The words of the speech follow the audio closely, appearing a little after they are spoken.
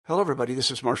Hello, everybody. This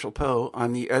is Marshall Poe.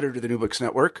 I'm the editor of the New Books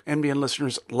Network. NBN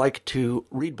listeners like to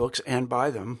read books and buy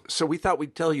them. So we thought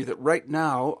we'd tell you that right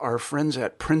now, our friends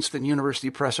at Princeton University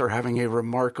Press are having a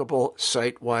remarkable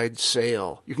site-wide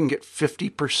sale. You can get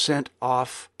 50%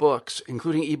 off books,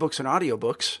 including ebooks and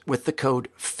audiobooks, with the code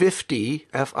 50,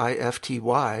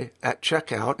 F-I-F-T-Y, at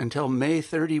checkout until May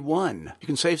 31. You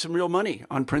can save some real money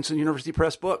on Princeton University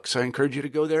Press books. I encourage you to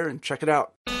go there and check it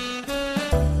out.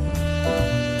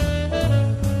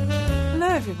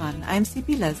 Hello, everyone. I'm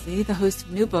C.P. Leslie, the host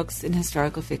of New Books in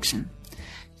Historical Fiction.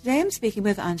 Today I'm speaking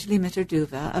with Anjali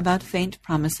Mitter-Duva about Faint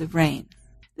Promise of Rain.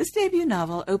 This debut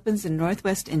novel opens in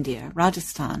northwest India,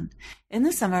 Rajasthan, in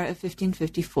the summer of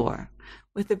 1554,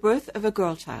 with the birth of a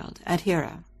girl child,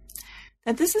 Adhira.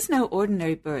 That this is no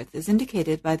ordinary birth is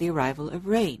indicated by the arrival of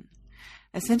rain.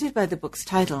 As hinted by the book's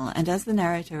title, and as the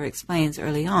narrator explains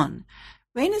early on,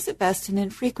 rain is at best an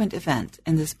infrequent event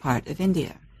in this part of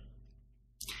India.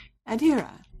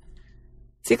 Adhira,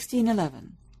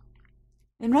 1611.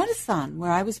 In Rajasthan,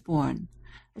 where I was born,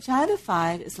 a child of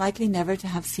 5 is likely never to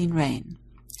have seen rain.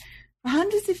 For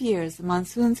hundreds of years, the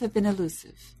monsoons have been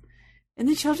elusive. In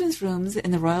the children's rooms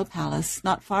in the royal palace,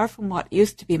 not far from what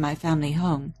used to be my family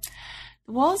home,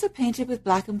 the walls are painted with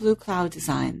black and blue cloud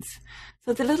designs,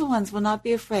 so the little ones will not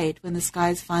be afraid when the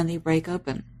skies finally break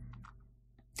open.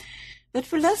 But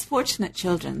for less fortunate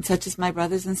children, such as my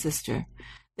brothers and sister,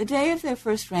 the day of their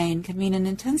first rain can mean an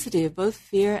intensity of both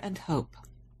fear and hope.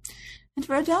 And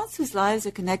for adults whose lives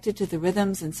are connected to the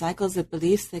rhythms and cycles of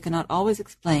beliefs they cannot always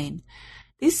explain,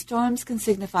 these storms can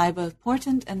signify both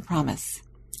portent and promise.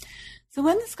 So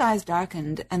when the skies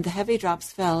darkened and the heavy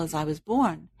drops fell as I was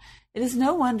born, it is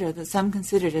no wonder that some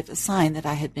considered it a sign that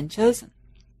I had been chosen.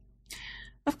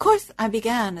 Of course, I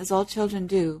began, as all children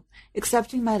do,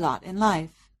 accepting my lot in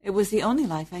life. It was the only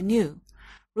life I knew.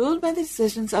 Ruled by the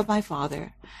decisions of my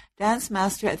father, dance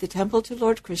master at the temple to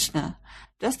Lord Krishna,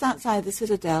 just outside the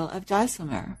citadel of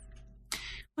Jaisalmer.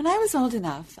 When I was old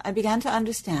enough, I began to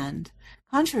understand,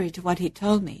 contrary to what he'd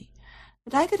told me,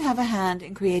 that I could have a hand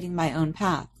in creating my own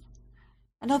path.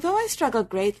 And although I struggled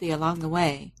greatly along the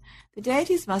way, the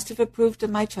deities must have approved of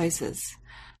my choices.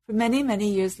 For many, many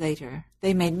years later,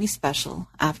 they made me special,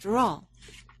 after all.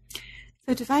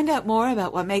 So to find out more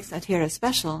about what makes Adhira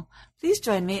special, please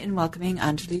join me in welcoming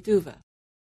Anjali Duva.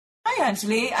 Hi,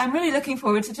 Anjali. I'm really looking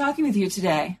forward to talking with you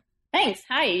today. Thanks.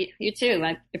 Hi, you too.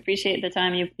 I appreciate the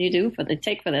time you do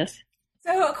take for this.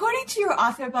 So according to your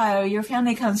author bio, your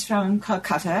family comes from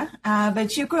Calcutta,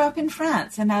 but you grew up in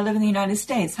France and now live in the United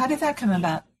States. How did that come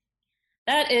about?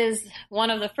 That is one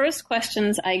of the first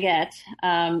questions I get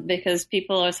because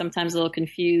people are sometimes a little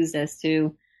confused as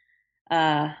to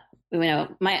my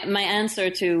answer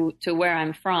to where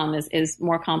I'm from is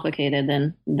more complicated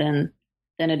than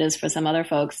it is for some other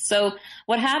folks. So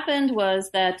what happened was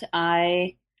that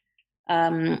my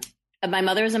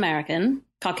mother is American,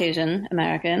 Caucasian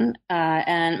American,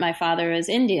 and my father is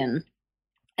Indian,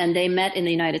 and they met in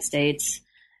the United States.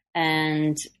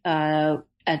 And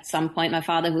at some point, my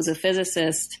father, who's a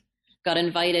physicist, got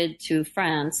invited to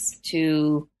France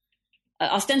to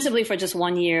ostensibly for just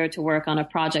 1 year to work on a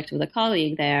project with a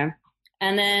colleague there.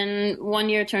 And then 1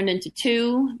 year turned into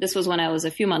 2. This was when I was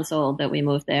a few months old that we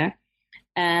moved there.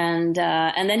 And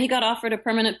then he got offered a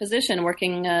permanent position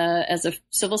working as a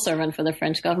civil servant for the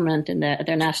French government in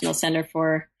their National Center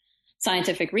for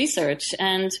Scientific Research.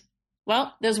 And,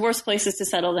 well, there's worse places to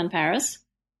settle than Paris.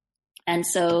 And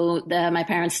so my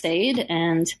parents stayed,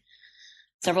 and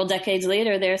several decades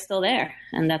later, they're still there.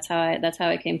 And that's how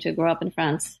I came to grow up in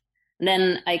France. And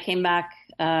then I came back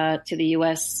to the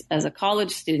U.S. as a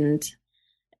college student.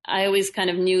 I always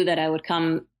kind of knew that I would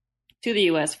come to the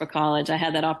U.S. for college. I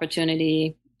had that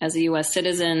opportunity as a U.S.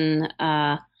 citizen.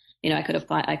 I could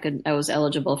apply. I was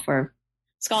eligible for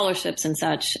scholarships and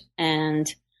such.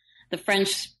 And the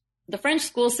French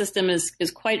school system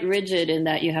is quite rigid in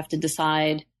that you have to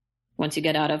decide once you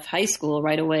get out of high school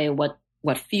right away what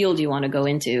field you want to go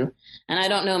into. And I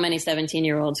don't know many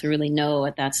 17-year-olds who really know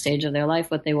at that stage of their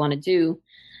life what they want to do.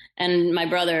 And my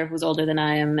brother, who's older than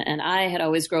I am, and I had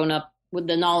always grown up with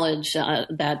the knowledge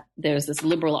that there's this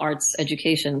liberal arts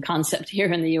education concept here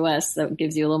in the U.S. that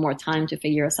gives you a little more time to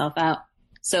figure yourself out.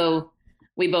 So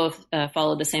we both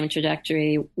followed the same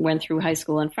trajectory, went through high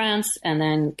school in France, and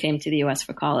then came to the U.S.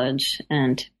 for college.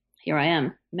 And here I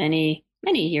am, many,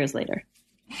 many years later.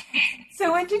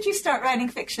 So when did you start writing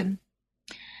fiction?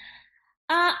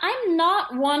 I'm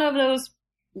not one of those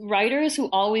writers who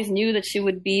always knew that she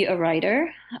would be a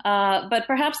writer, but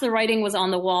perhaps the writing was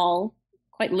on the wall,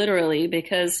 quite literally,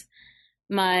 because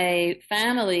my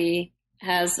family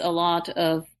has a lot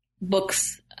of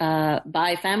books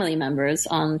by family members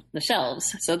on the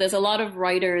shelves. So there's a lot of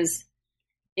writers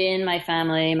in my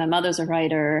family. My mother's a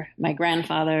writer. My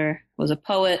grandfather was a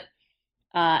poet.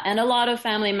 And a lot of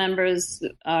family members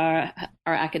are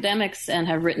academics and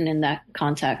have written in that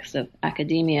context of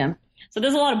academia. So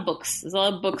there's a lot of books. There's a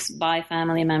lot of books by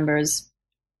family members.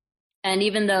 And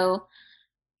even though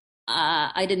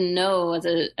I didn't know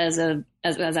as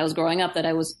I was growing up that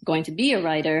I was going to be a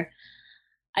writer,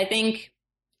 I think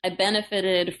I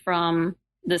benefited from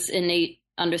this innate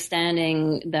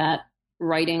understanding that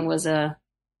writing was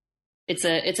it's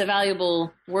a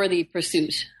valuable, worthy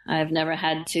pursuit. I've never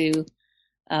had to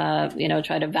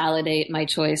try to validate my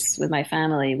choice with my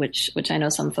family, which I know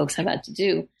some folks have had to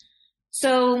do.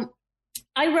 So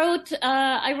I wrote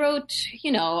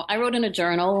in a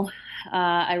journal.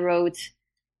 I wrote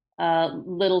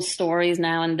little stories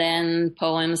now and then,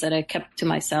 poems that I kept to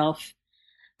myself.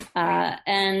 But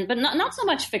not so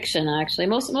much fiction, actually,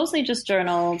 mostly just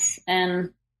journals.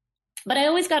 But I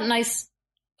always got nice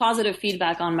positive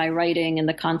feedback on my writing in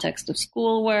the context of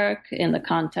schoolwork, in the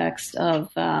context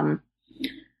of,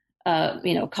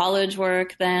 college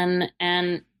work then.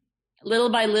 And little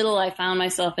by little, I found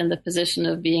myself in the position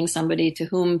of being somebody to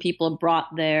whom people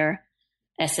brought their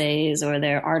essays or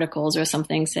their articles or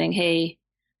something saying, hey,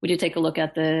 would you take a look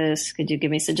at this? Could you give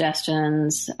me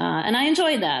suggestions? And I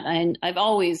enjoyed that. I've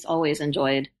always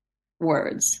enjoyed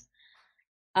words.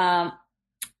 The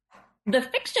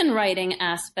fiction writing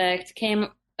aspect came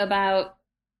about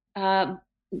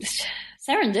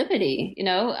serendipity.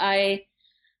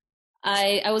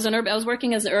 I was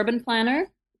working as an urban planner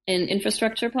in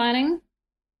infrastructure planning,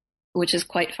 which is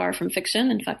quite far from fiction.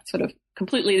 In fact, sort of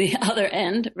completely the other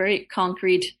end, very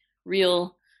concrete,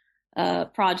 real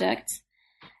projects.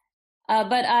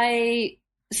 But I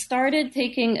started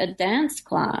taking a dance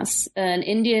class, an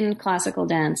Indian classical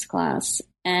dance class.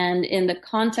 And in the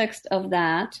context of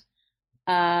that,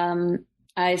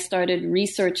 I started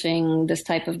researching this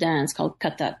type of dance called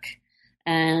Kathak.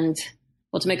 And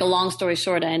to make a long story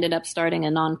short, I ended up starting a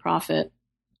nonprofit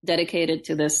dedicated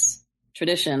to this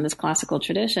tradition, this classical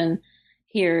tradition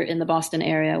here in the Boston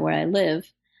area where I live.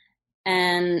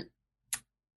 And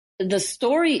the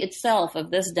story itself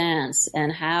of this dance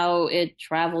and how it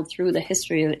traveled through the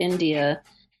history of India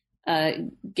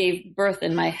gave birth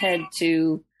in my head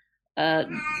to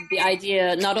the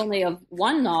idea not only of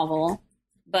one novel,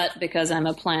 but because I'm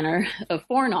a planner, of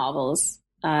 4 novels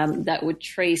that would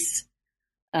trace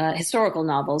historical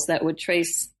novels that would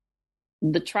trace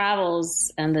the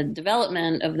travels and the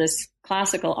development of this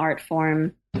classical art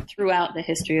form throughout the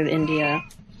history of India,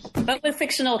 but with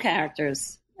fictional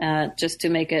characters, just to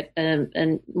make it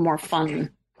a more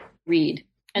fun read.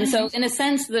 And so, in a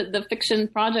sense, the fiction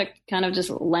project kind of just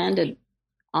landed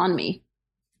on me.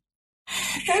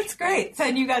 That's great. So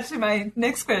you got to my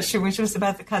next question, which was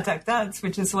about the Kathak dance,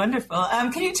 which is wonderful.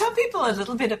 Can you tell people a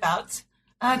little bit about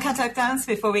Kathak dance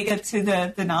before we get to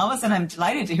the novels? And I'm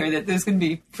delighted to hear that there's going to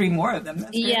be 3 more of them.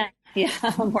 That's yeah.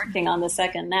 I'm working on the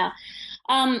second now.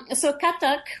 So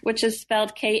Kathak, which is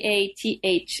spelled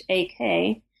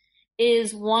Kathak,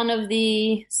 is one of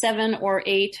the 7 or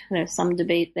 8, there's some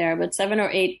debate there, but 7 or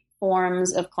 8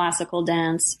 forms of classical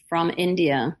dance from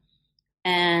India.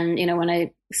 And, when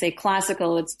I say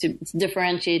classical, it's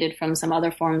differentiated from some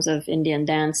other forms of Indian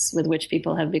dance with which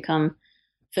people have become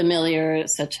familiar,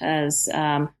 such as,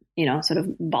 sort of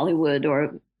Bollywood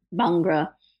or Bhangra.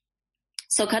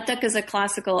 So Kathak is a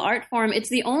classical art form. It's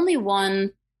the only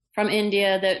one from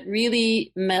India that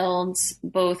really melds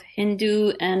both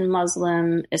Hindu and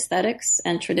Muslim aesthetics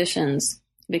and traditions,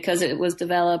 because it was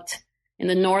developed in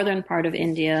the northern part of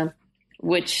India,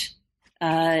 which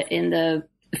in the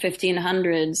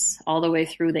 1500s all the way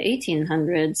through the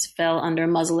 1800s fell under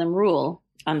Muslim rule,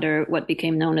 under what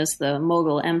became known as the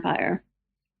Mughal Empire.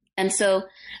 And so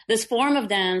this form of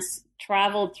dance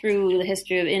traveled through the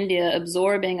history of India,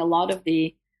 absorbing a lot of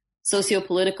the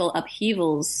socio-political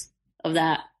upheavals of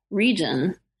that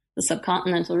region, the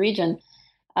subcontinental region,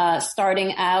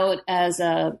 starting out as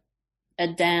a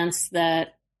dance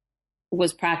that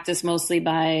was practiced mostly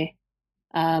by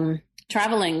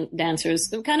traveling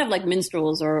dancers, kind of like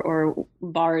minstrels or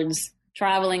bards,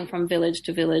 traveling from village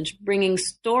to village, bringing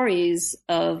stories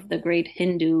of the great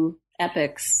Hindu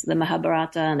epics, the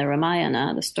Mahabharata and the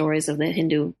Ramayana, the stories of the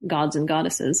Hindu gods and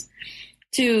goddesses,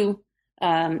 to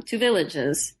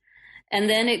villages. And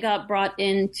then it got brought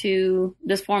into,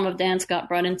 this form of dance got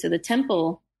brought into the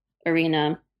temple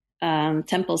arena,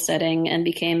 temple setting, and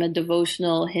became a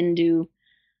devotional Hindu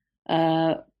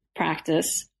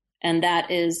practice. And that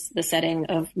is the setting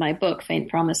of my book, Faint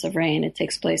Promise of Rain. It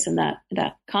takes place in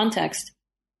that context.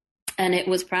 And it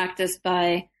was practiced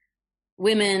by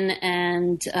women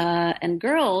and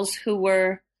girls who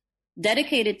were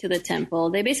dedicated to the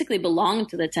temple. They basically belonged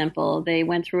to the temple. They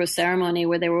went through a ceremony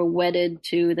where they were wedded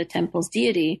to the temple's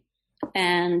deity,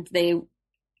 and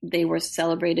they were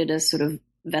celebrated as sort of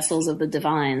vessels of the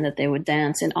divine, that they would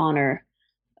dance in honor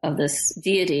of this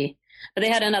deity. But they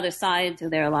had another side to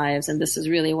their lives, and this is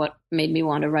really what made me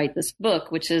want to write this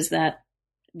book, which is that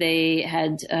they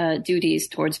had duties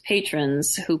towards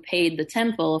patrons who paid the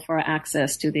temple for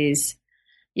access to these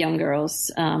young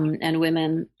girls and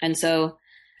women. And so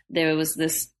there was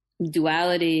this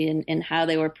duality in how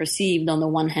they were perceived, on the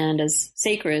one hand as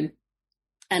sacred,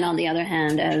 and on the other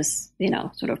hand as,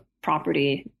 sort of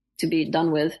property to be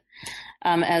done with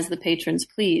as the patrons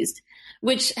pleased,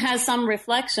 which has some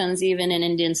reflections even in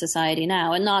Indian society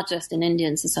now, and not just in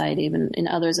Indian society, even in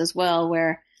others as well,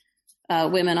 where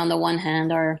women on the one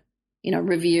hand are,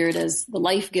 revered as the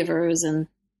life givers and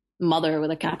mother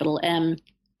with a capital M,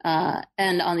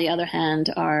 and on the other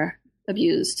hand are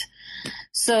abused.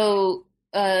 So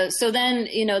then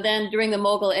during the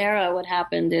Mughal era, what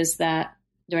happened is that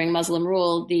during Muslim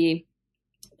rule,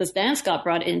 this dance got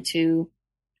brought into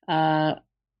the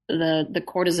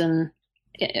courtesan.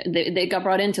 They got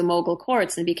brought into Mughal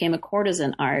courts and became a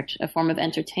courtesan art, a form of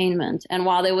entertainment. And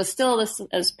while there was still this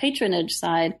as patronage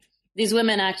side, these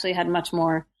women actually had much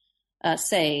more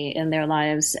say in their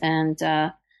lives, and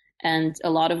a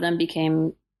lot of them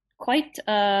became quite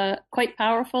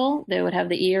powerful. They would have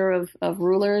the ear of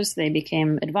rulers. They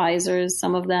became advisors.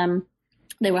 Some of them,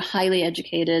 they were highly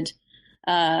educated,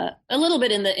 a little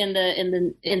bit in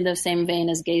the same vein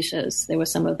as geishas. There were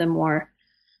some of them more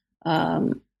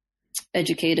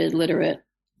educated, literate,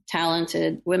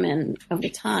 talented women of the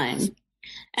time.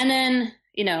 And then,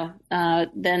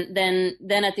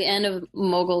 then at the end of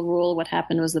Mughal rule, what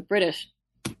happened was the British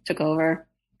took over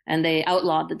and they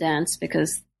outlawed the dance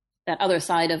because that other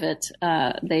side of it,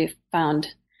 they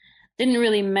found didn't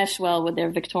really mesh well with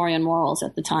their Victorian morals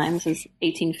at the time. This is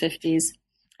 1850s.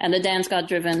 And the dance got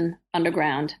driven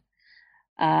underground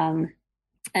and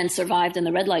survived in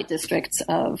the red light districts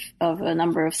of a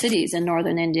number of cities in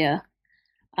northern India.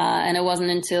 And it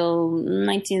wasn't until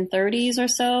 1930s or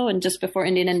so, and just before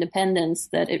Indian independence,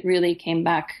 that it really came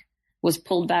back, was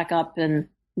pulled back up and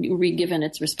re-given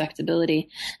its respectability.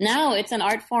 Now it's an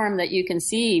art form that you can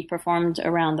see performed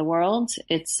around the world.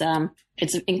 It's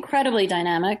incredibly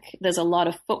dynamic. There's a lot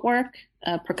of footwork,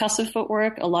 percussive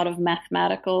footwork, a lot of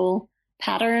mathematical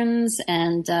patterns,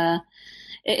 and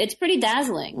it's pretty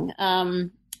dazzling.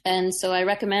 And so I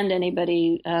recommend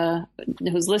anybody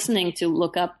who's listening to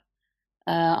look up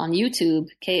on YouTube,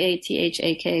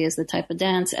 Kathak is the type of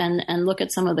dance, and look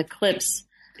at some of the clips.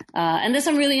 And there's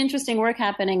some really interesting work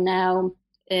happening now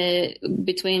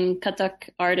between Kathak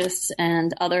artists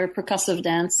and other percussive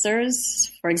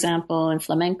dancers, for example, in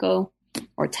flamenco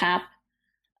or tap,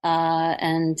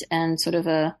 and sort of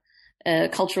a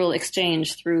cultural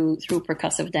exchange through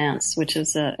percussive dance, which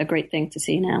is a great thing to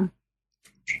see now.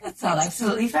 That's all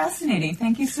absolutely fascinating.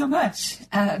 Thank you so much.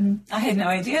 I had no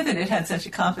idea that it had such a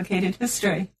complicated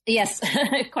history. Yes,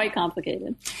 quite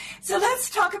complicated. So let's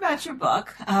talk about your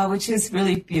book, which is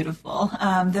really beautiful.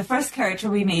 The first character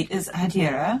we meet is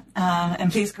Adira,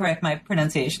 and please correct my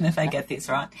pronunciation if I get these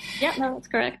wrong. Yeah, no, that's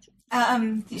correct.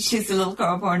 She's a little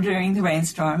girl born during the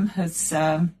rainstorm, whose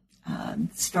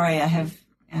story I have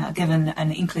given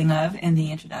an inkling of in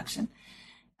the introduction.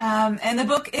 And the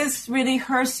book is really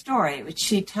her story, which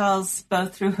she tells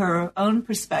both through her own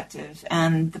perspective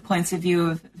and the points of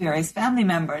view of various family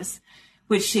members,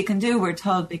 which she can do, we're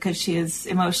told, because she is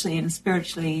emotionally and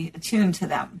spiritually attuned to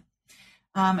them.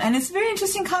 And it's a very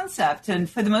interesting concept, and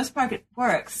for the most part it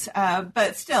works.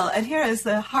 But still, Adira is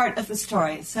the heart of the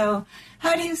story. So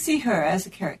how do you see her as a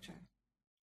character?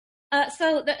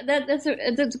 So that's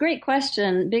a great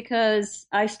question, because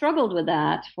I struggled with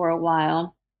that for a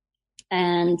while.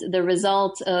 And the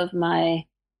result of my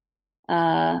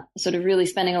sort of really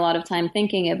spending a lot of time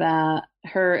thinking about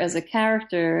her as a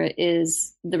character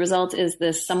is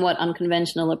this somewhat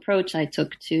unconventional approach I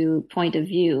took to point of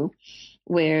view,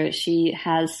 where she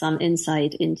has some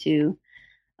insight into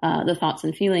the thoughts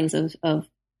and feelings of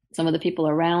some of the people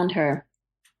around her.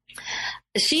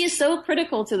 She is so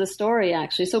critical to the story,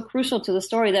 actually, so crucial to the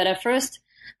story, that at first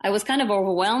I was kind of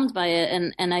overwhelmed by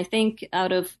it. And I think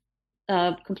out of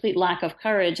complete lack of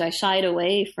courage, I shied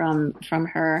away from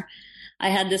her. I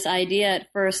had this idea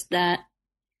at first that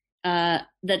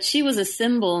she was a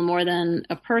symbol more than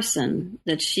a person,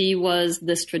 that she was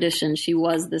this tradition, she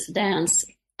was this dance,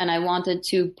 and I wanted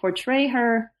to portray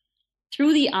her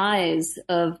through the eyes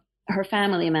of her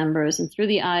family members and through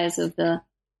the eyes of the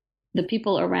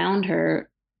people around her,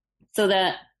 so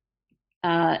that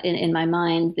in my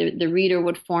mind, the reader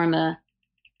would form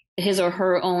his or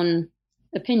her own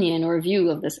opinion or view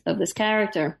of this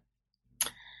character.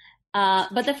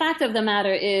 But the fact of the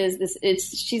matter is,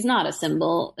 she's not a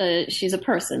symbol. She's a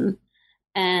person,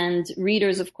 and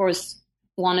readers, of course,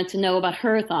 wanted to know about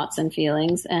her thoughts and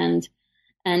feelings, and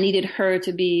needed her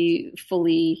to be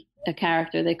fully a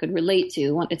character they could relate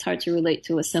to. It's hard to relate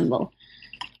to a symbol,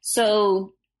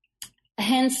 so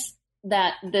hence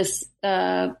that this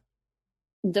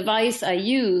device I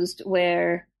used,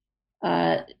 where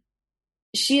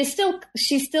she's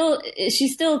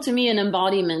still to me an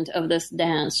embodiment of this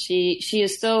dance. She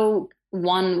is so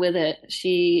one with it.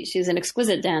 She's an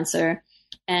exquisite dancer,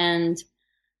 and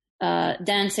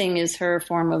dancing is her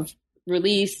form of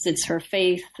release. It's her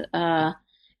faith.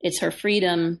 It's her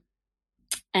freedom.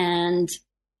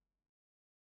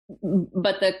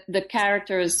 But the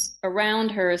characters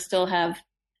around her still have.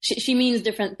 She means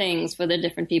different things for the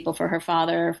different people, for her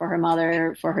father, for her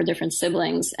mother, for her different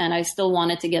siblings. And I still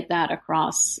wanted to get that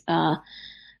across,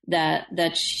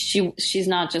 that she's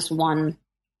not just one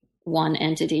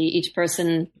entity. Each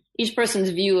person's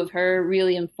view of her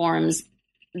really informs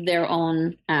their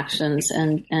own actions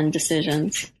and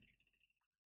decisions.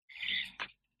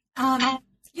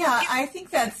 Yeah, I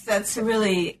think that's a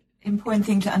really important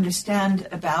thing to understand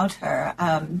about her.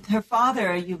 Her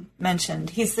father, you mentioned,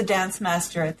 he's the dance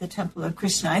master at the Temple of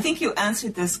Krishna. I think you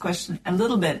answered this question a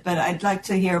little bit, but I'd like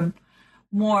to hear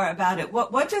more about it.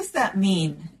 What does that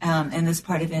mean in this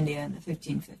part of India in the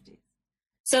 1550s?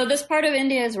 So this part of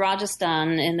India is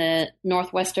Rajasthan, in the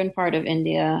northwestern part of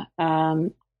India,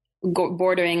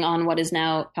 bordering on what is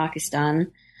now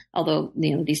Pakistan. Although,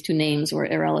 these two names were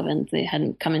irrelevant. They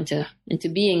hadn't come into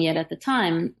being yet at the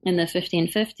time in the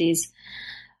 1550s.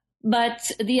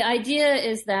 But the idea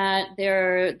is that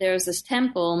there's this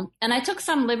temple, and I took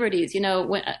some liberties.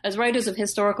 As writers of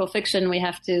historical fiction, we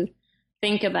have to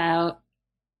think about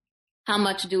how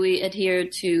much do we adhere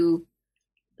to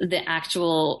the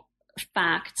actual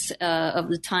facts of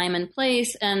the time and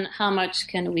place, and how much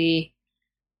can we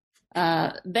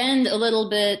bend a little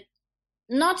bit,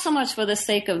 not so much for the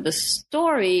sake of the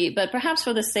story, but perhaps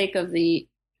for the sake of the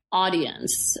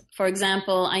audience. For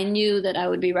example, I knew that I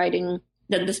would be writing,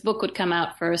 that this book would come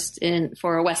out first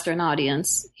for a Western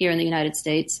audience here in the United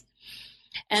States.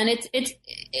 And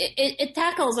it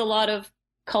tackles a lot of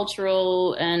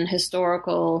cultural and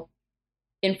historical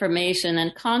information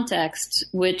and context,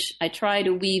 which I try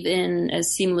to weave in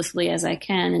as seamlessly as I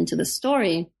can into the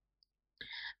story.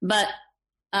 But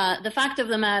the fact of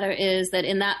the matter is that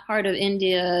in that part of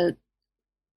India,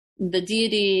 the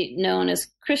deity known as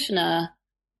Krishna,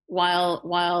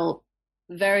 while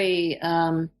very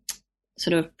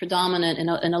sort of predominant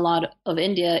in a lot of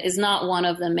India, is not one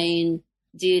of the main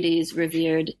deities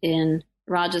revered in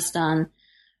Rajasthan.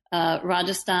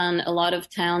 Rajasthan, a lot of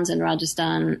towns in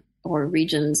Rajasthan or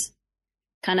regions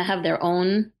kind of have their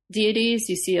own deities.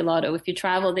 You see if you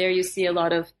travel there, you see a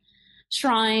lot of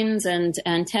shrines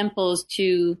and temples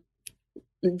to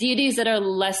deities that are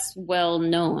less well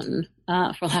known,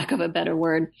 for lack of a better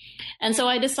word. And so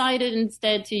I decided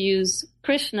instead to use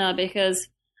Krishna because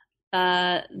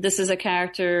this is a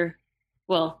character,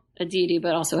 well, a deity,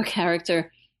 but also a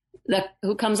character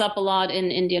who comes up a lot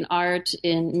in Indian art,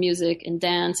 in music, in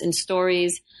dance, in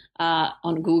stories,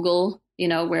 on Google,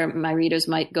 where my readers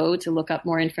might go to look up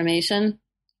more information.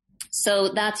 So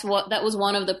that was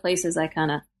one of the places I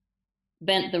kind of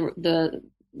bent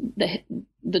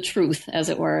the truth, as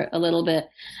it were, a little bit.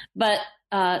 But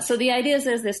so the idea is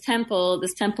there's this temple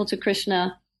to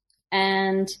Krishna,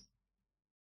 and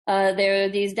there are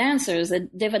these dancers, the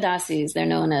Devadasis, they're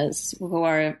known as, who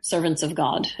are servants of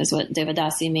God, is what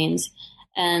Devadasi means.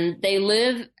 And they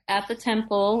live at the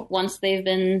temple once they've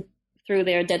been through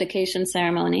their dedication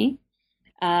ceremony,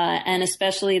 and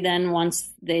especially then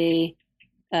once they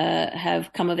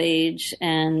have come of age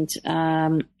and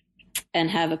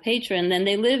have a patron, then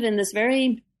they live in this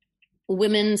very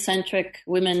women-centric,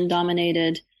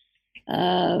 women-dominated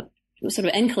sort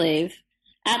of enclave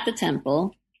at the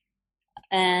temple.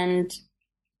 And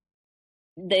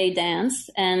they dance.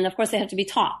 And of course, they have to be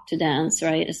taught to dance,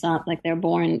 right? It's not like they're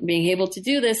born being able to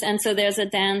do this. And so there's a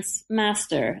dance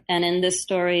master. And in this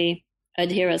story,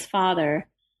 Adhira's father,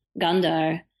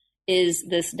 Gandhar, is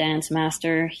this dance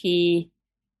master. His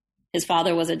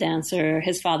father was a dancer.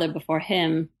 His father before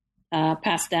him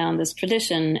passed down this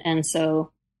tradition. And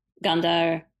so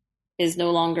Gandhar is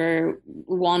no longer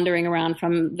wandering around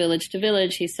from village to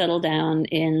village. He settled down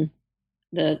in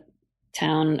the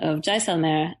town of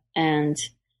Jaisalmer and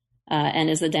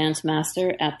is the dance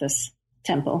master at this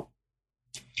temple.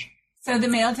 So the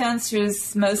male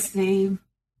dancers mostly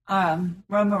roam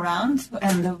around,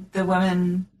 and the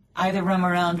women either roam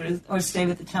around or stay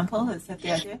with the temple? Is that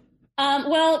the idea?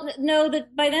 Well, no,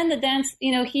 by then the dance,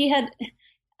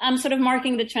 I'm sort of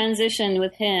marking the transition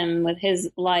with him, with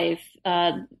his life.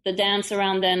 The dance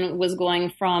around then was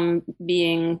going from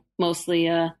being mostly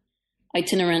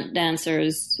itinerant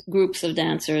dancers, groups of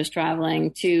dancers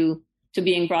traveling, to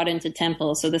being brought into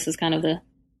temples. So this is kind of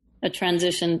a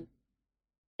transition.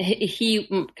 He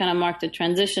kind of marked a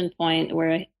transition point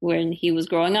where when he was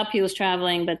growing up, he was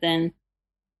traveling, but then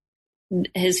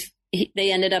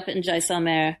they ended up in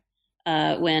Jaisalmer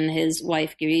when his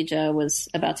wife Girija was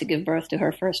about to give birth to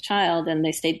her first child, and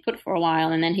they stayed put for a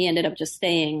while, and then he ended up just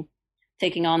staying,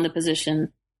 taking on the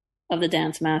position of the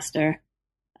dance master.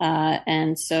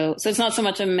 And so it's not so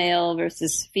much a male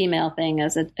versus female thing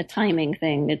as a timing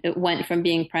thing. It went from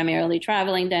being primarily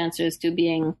traveling dancers to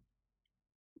being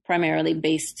primarily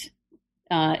based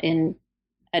at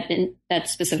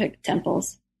specific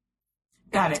temples.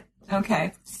 Got it.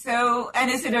 Okay. So, and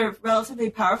is it a relatively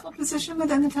powerful position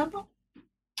within the temple?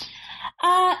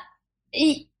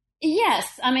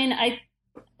 Yes. I mean,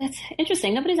 it's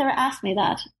interesting. Nobody's ever asked me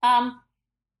that.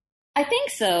 I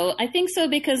think so.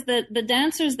 Because the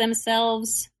dancers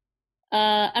themselves,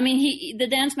 the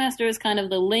dance master is kind of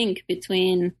the link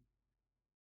between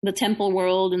the temple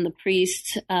world and the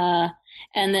priest, and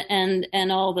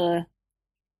a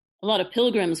lot of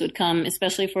pilgrims would come,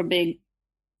 especially for big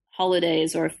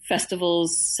holidays or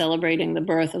festivals celebrating the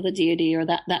birth of the deity or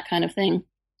that kind of thing.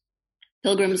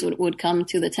 Pilgrims would come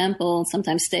to the temple,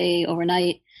 sometimes stay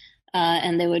overnight,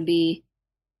 and there would be,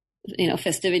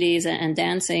 festivities and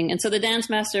dancing. And so the dance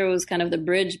master was kind of the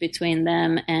bridge between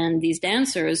them and these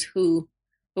dancers who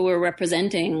were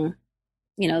representing,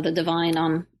 the divine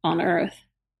on earth.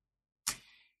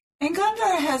 And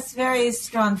Gandhar has very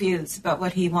strong views about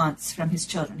what he wants from his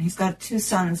children. He's got 2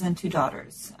 sons and 2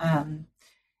 daughters.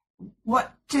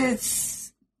 What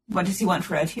does he want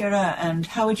for Adhira, and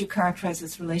how would you characterize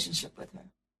his relationship with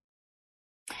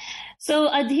her? So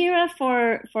Adhira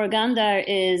for Gandhar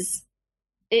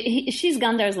she's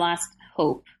Gandhar's last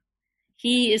hope.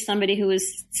 He is somebody who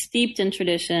is steeped in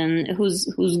tradition, whose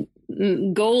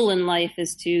goal in life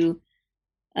is to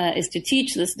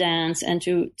teach this dance and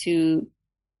to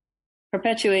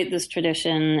perpetuate this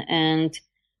tradition and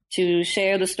to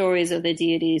share the stories of the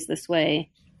deities this way.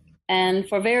 And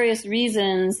for various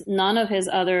reasons, none of his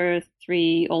other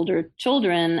 3 older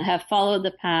children have followed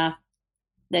the path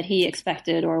that he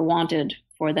expected or wanted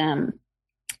for them.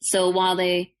 So while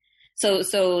there's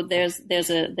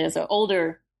an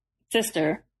older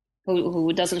sister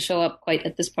who doesn't show up quite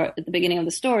at this part at the beginning of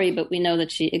the story, but we know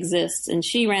that she exists, and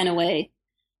she ran away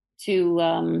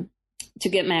to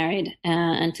get married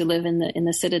and to live in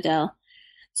the citadel.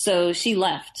 So she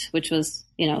left, which was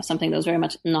something that was very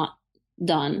much not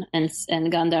done, and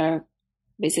Gandhar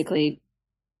basically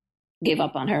gave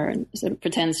up on her and sort of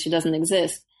pretends she doesn't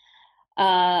exist.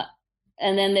 And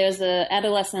then there's an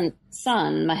adolescent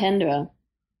son, Mahendra,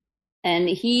 and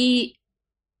he,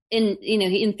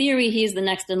 in theory, he's the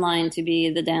next in line to be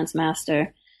the dance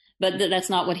master, but that's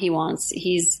not what he wants.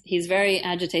 He's very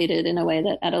agitated in a way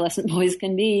that adolescent boys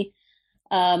can be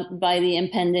by the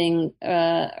impending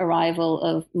arrival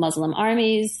of Muslim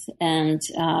armies, and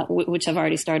which have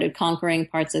already started conquering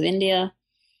parts of India.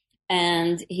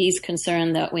 And he's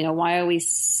concerned that, why are we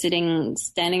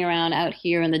standing around out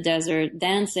here in the desert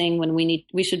dancing when we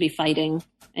should be fighting?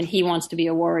 And he wants to be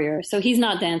a warrior. So he's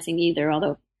not dancing either,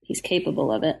 although he's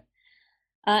capable of it.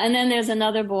 And then there's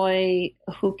another boy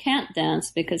who can't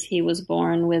dance because he was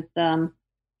born with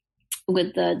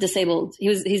disabled.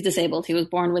 He's disabled. He was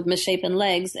born with misshapen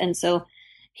legs, and so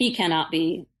he cannot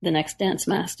be the next dance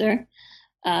master,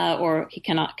 or he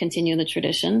cannot continue the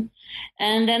tradition.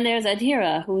 And then there's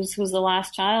Adhira, who's the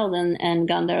last child and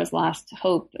Gandhar's last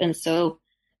hope. And so,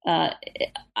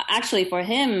 actually, for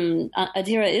him,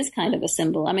 Adhira is kind of a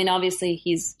symbol. I mean, obviously,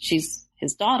 she's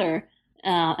his daughter,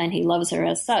 and he loves her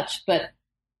as such, but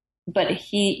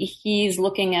he's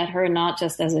looking at her not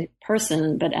just as a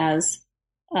person, but as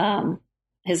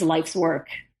his life's work,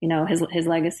 his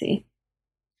legacy.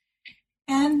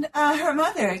 And her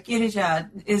mother, Girija,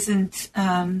 is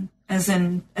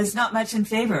not much in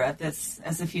favor of this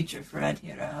as a future for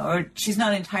Adhira, or she's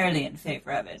not entirely in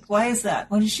favor of it. Why is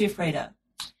that? What is she afraid of?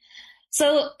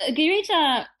 So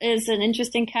Girija is an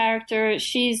interesting character.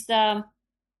 She's,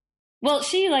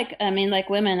 she like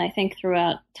women, I think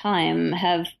throughout time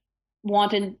have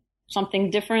wanted something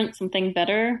different, something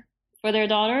better for their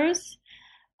daughters.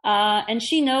 And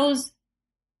she knows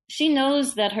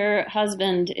that her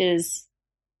husband is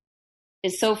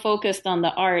so focused on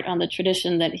the art, on the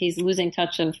tradition, that he's losing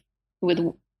touch with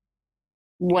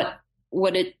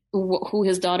who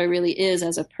his daughter really is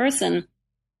as a person.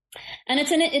 And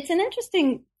it's an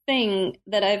interesting thing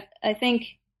that I think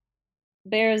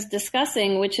bears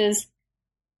discussing, which is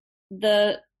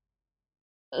the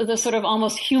sort of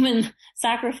almost human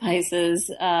sacrifices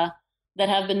that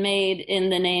have been made in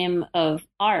the name of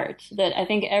art. That I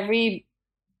think every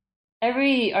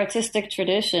artistic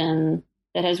tradition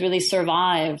that has really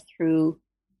survived through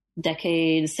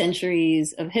decades,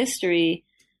 centuries of history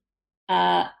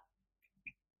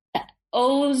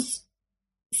owes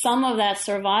some of that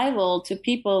survival to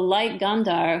people like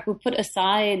Gandhar, who put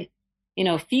aside,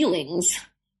 feelings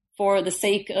for the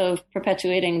sake of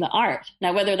perpetuating the art.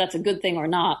 Now, whether that's a good thing or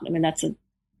not, I mean, that's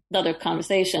another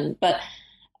conversation. But,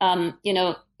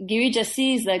 Girija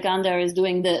sees that Gandhar is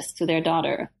doing this to their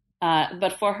daughter.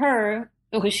 But for her,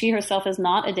 who she herself is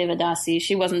not a Devadasi,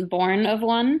 she wasn't born of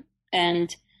one,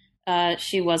 and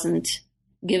she wasn't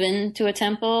given to a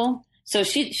temple. So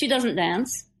she doesn't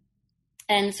dance.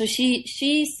 And so she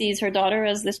sees her daughter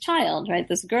as this child, right,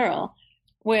 this girl,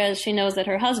 whereas she knows that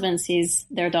her husband sees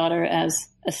their daughter as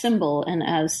a symbol and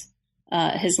as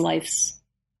his life's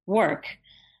work.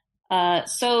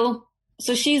 So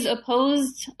she's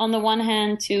opposed on the one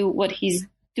hand to what he's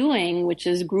doing, which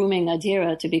is grooming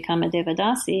Adira to become a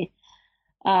Devadasi.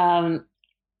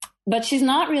 But she's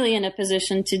not really in a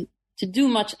position to do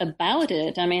much about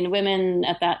it. I mean, women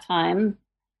at that time,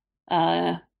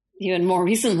 even more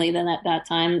recently than at that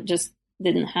time, just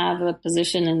didn't have a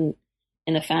position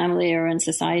in the family or in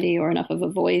society or enough of a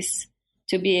voice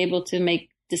to be able to make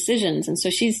decisions. And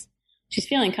so she's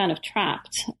feeling kind of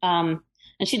trapped. And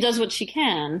she does what she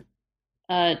can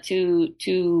to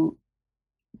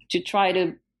try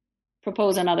to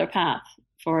propose another path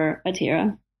for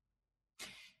Adira.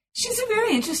 She's a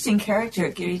very interesting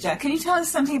character, Girija. Can you tell us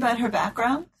something about her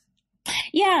background?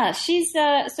 Yeah, she's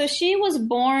so she was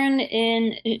born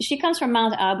she comes from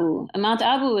Mount Abu. Mount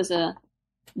Abu is a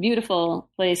beautiful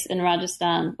place in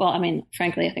Rajasthan. Well, I mean,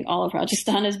 frankly, I think all of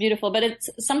Rajasthan is beautiful, but it's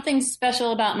something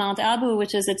special about Mount Abu,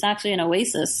 which is it's actually an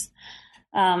oasis.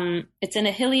 It's in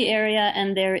a hilly area,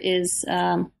 and there's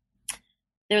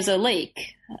a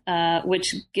lake,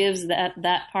 which gives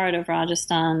that part of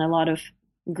Rajasthan a lot of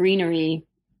greenery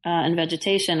and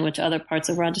vegetation, which other parts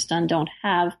of Rajasthan don't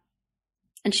have.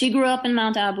 And she grew up in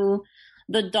Mount Abu,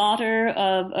 the daughter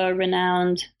of a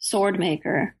renowned sword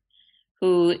maker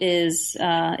who is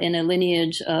in a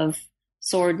lineage of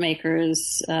sword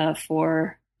makers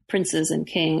for princes and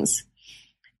kings.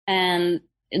 And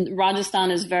Rajasthan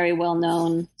is very well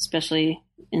known, especially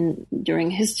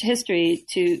during his history,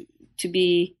 to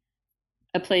be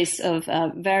a place of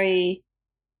very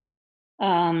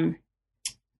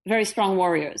strong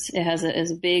warriors. It has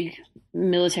a big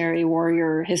military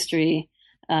warrior history.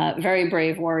 Very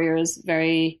brave warriors,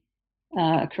 very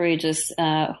courageous,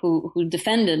 who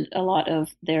defended a lot of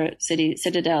their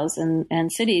citadels and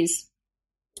cities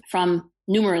from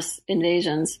numerous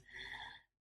invasions.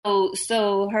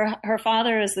 So her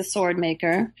father is the sword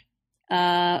maker,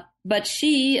 but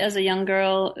she, as a young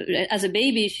girl, as a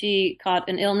baby, she caught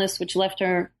an illness which left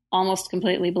her almost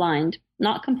completely blind.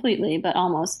 Not completely, but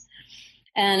almost.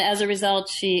 And as a result,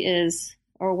 she is,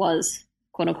 or was,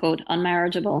 quote unquote,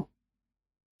 unmarriageable.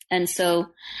 And so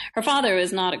her father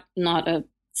is not a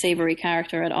savory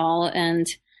character at all, and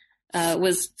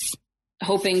was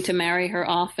hoping to marry her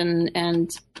off and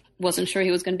wasn't sure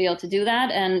he was going to be able to do that.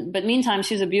 But meantime,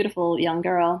 she's a beautiful young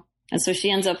girl. And so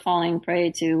she ends up falling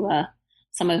prey to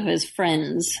some of his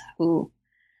friends who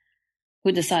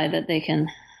decide that they can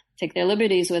take their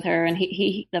liberties with her. And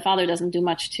the father doesn't do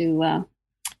much to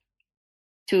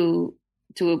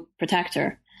protect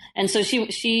her. And so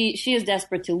she is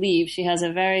desperate to leave. She has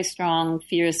a very strong,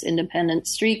 fierce, independent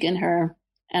streak in her.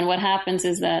 And what happens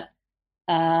is that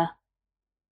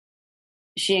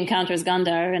she encounters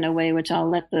Gandhar in a way which I'll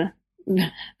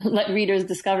let readers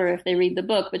discover if they read the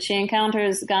book. But she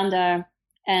encounters Gandhar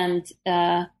and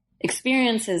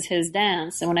experiences his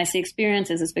dance. And when I say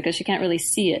experiences, it's because she can't really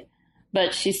see it,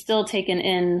 but she's still taken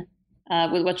in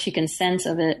with what she can sense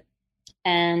of it.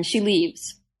 And she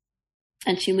leaves.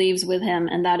 And she leaves with him,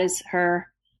 and that is her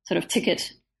sort of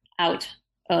ticket out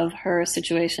of her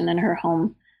situation in her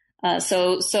home.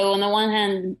 So on the one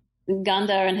hand,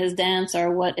 Gandhar and his dance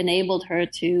are what enabled her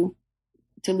to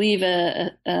leave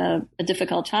a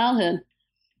difficult childhood.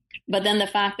 But then the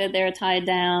fact that they're tied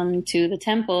down to the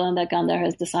temple and that Gandhar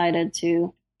has decided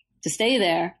to stay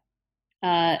there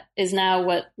is now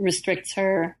what restricts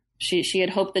her. She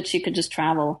had hoped that she could just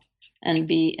travel and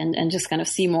just kind of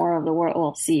see more of the world.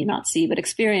 Well, but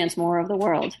experience more of the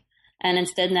world. And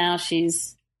instead now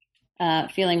she's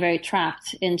feeling very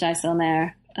trapped in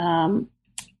Jaisalmer,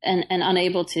 and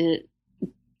unable to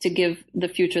give the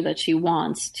future that she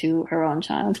wants to her own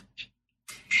child.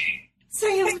 So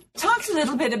you talked a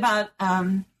little bit about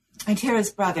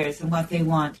Adhira's brothers and what they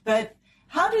want, but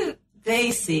how do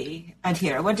they see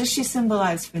Adhira? What does she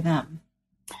symbolize for them?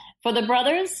 For the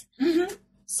brothers? Mm-hmm.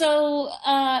 So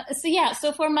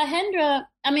for Mahendra,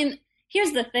 I mean,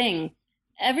 here's the thing.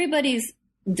 Everybody's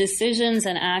decisions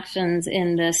and actions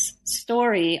in this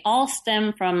story all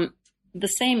stem from the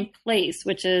same place,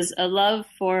 which is a love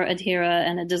for Adhira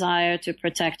and a desire to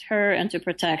protect her and to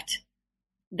protect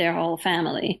their whole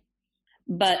family.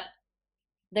 But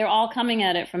they're all coming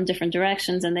at it from different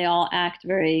directions, and they all act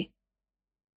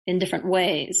in different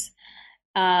ways.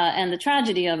 And the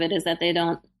tragedy of it is that they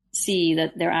don't see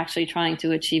that they're actually trying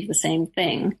to achieve the same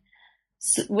thing,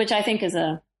 which I think is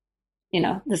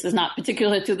this is not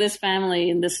particular to this family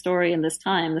in this story in this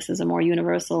time. This is a more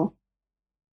universal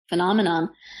phenomenon.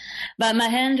 But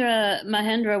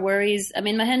Mahendra worries. I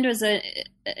mean,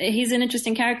 he's an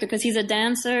interesting character because he's a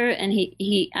dancer, and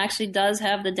he actually does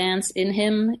have the dance in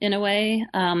him in a way.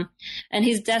 And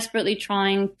he's desperately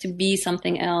trying to be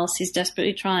something else. He's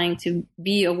desperately trying to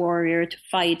be a warrior, to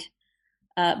fight.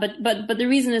 But the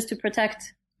reason is to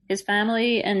protect his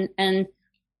family and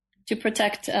to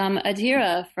protect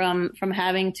Adhira from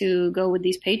having to go with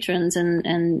these patrons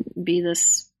and be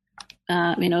this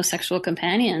sexual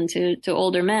companion to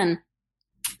older men.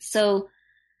 So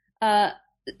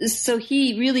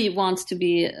he really wants to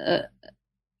be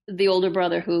the older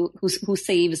brother who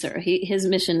saves her. His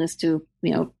mission is to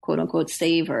quote unquote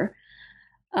save her.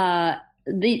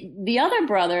 The other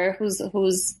brother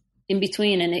who's in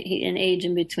between in age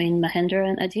in between Mahendra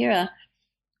and Adhira,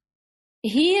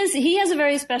 he has a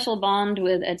very special bond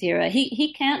with Adhira.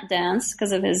 He can't dance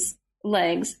because of his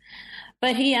legs,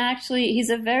 but he's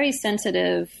a very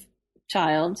sensitive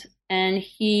child, and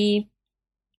he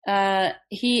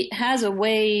has a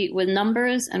way with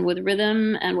numbers and with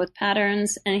rhythm and with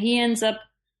patterns, and he ends up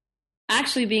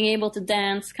actually being able to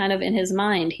dance kind of in his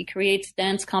mind. He creates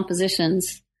dance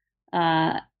compositions,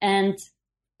 and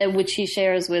which he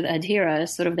shares with Adhira,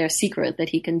 sort of their secret that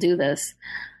he can do this.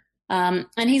 And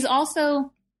he's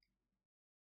also,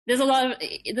 there's a lot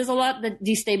that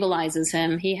destabilizes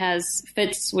him. He has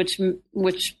fits, which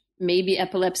may be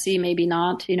epilepsy, maybe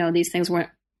not. These things weren't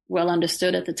well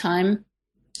understood at the time,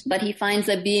 but he finds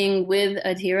that being with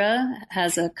Adhira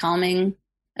has a calming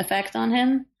effect on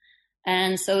him.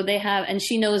 And so and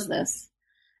she knows this.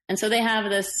 And so they have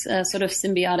this sort of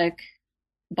symbiotic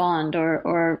bond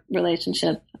or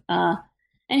relationship.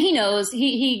 And he knows,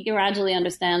 he gradually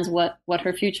understands what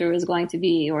her future is going to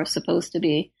be or supposed to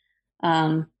be.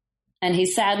 And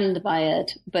he's saddened by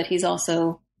it, but he's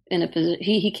also in a position,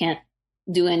 he can't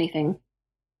do anything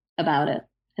about it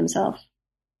himself.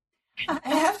 I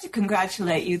have to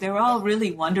congratulate you. They're all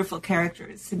really wonderful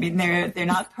characters. I mean, they're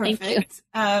not perfect,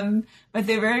 but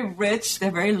they're very rich. They're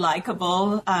very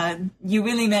likable. You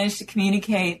really managed to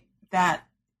communicate that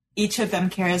each of them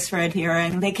cares for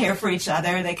Adhira, and they care for each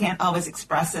other. They can't always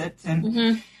express it.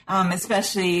 And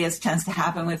especially as tends to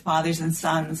happen with fathers and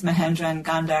sons, Mahendra and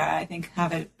Gandhar, I think,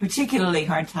 have a particularly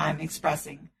hard time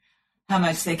expressing how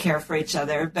much they care for each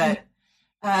other. But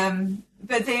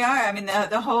they are, I mean,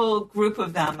 the whole group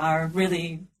of them are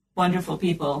really wonderful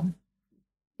people.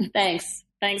 Thanks.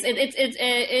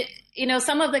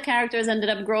 Some of the characters ended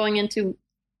up growing into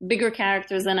bigger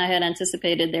characters than I had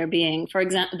anticipated them being. For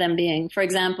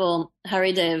example,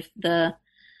 Haridev, the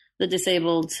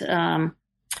disabled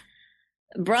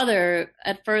brother,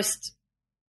 at first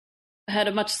had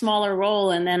a much smaller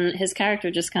role, and then his character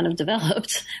just kind of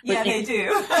developed. Yeah, they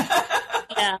do.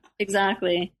 Yeah,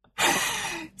 exactly.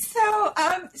 So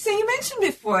you mentioned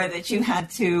before that you had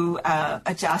to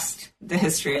adjust the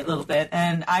history a little bit,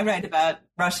 and I write about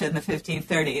Russia in the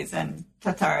 1530s and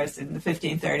Tatars in the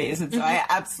 1530s, and so I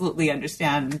absolutely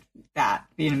understand that.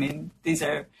 I mean, these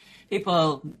are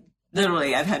people.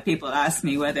 Literally, I've had people ask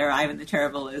me whether Ivan the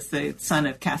Terrible is the son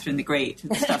of Catherine the Great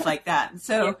and stuff like that. And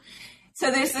so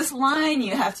there's this line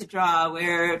you have to draw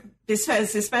where,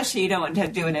 especially you don't want to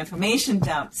do an information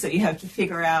dump, so you have to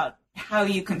figure out how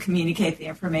you can communicate the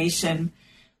information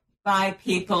by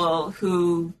people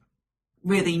who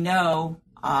really know,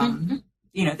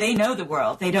 they know the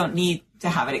world. They don't need to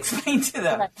have it explained to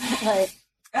them. Right.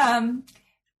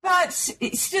 But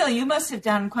still, you must have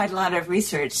done quite a lot of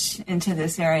research into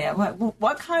this area.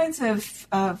 What kinds of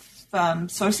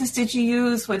sources did you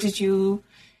use? What did you,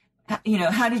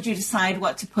 how did you decide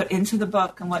what to put into the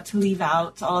book and what to leave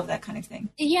out? All of that kind of thing.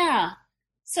 Yeah.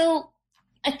 So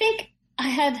I think I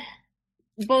had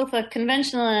both a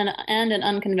conventional and an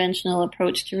unconventional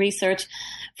approach to research.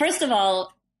 First of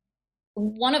all,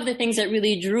 one of the things that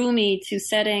really drew me to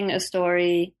setting a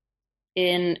story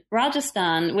in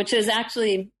Rajasthan, which is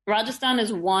actually, Rajasthan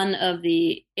is one of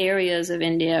the areas of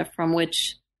India from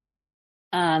which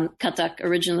Kathak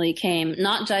originally came,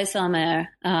 not Jaisalmer,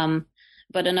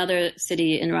 but another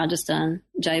city in Rajasthan,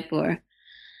 Jaipur.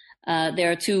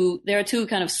 There are two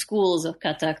kind of schools of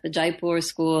Kathak, the Jaipur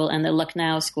school and the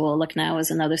Lucknow school. Lucknow is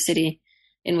another city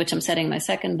in which I'm setting my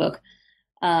second book.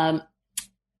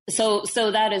 So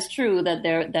that is true that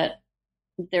there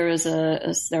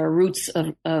are roots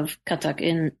of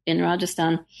Kathak in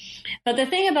Rajasthan. But the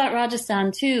thing about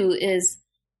Rajasthan too is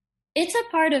it's a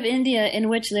part of India in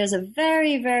which there's a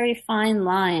very, very fine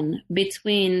line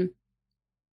between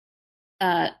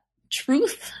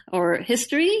truth or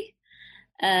history,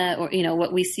 or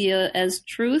what we see as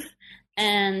truth,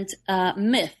 and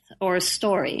myth or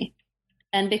story.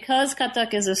 And because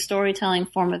Kathak is a storytelling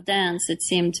form of dance, it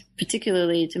seemed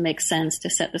particularly to make sense to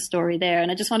set the story there.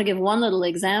 And I just want to give one little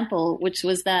example, which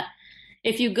was that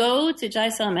if you go to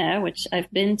Jaisalmer, which I've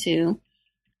been to,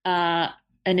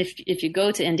 and if you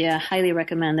go to India, I highly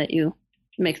recommend that you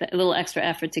make that a little extra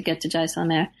effort to get to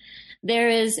Jaisalmer. There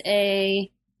is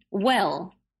a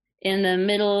well in the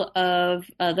middle of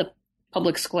the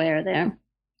public square there.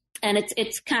 And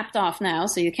it's capped off now,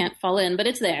 so you can't fall in, but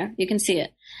it's there. You can see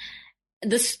it.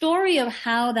 The story of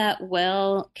how that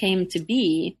well came to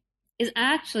be is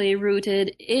actually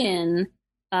rooted in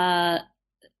a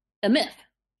myth.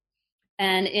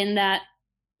 And in that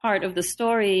part of the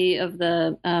story of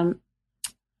the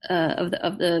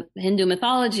Hindu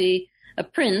mythology, a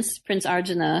Prince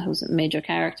Arjuna, who's a major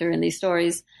character in these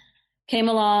stories, came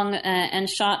along and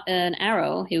shot an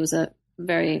arrow. He was a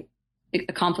very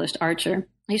accomplished archer.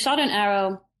 He shot an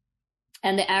arrow,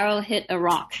 and the arrow hit a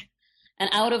rock. And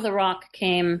out of the rock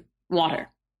came water.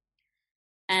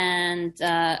 And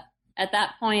at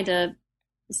that point, a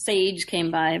sage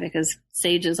came by, because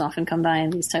sages often come by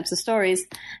in these types of stories,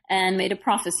 and made a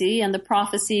prophecy. And the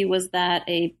prophecy was that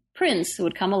a prince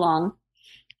would come along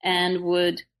and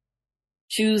would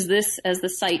choose this as the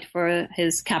site for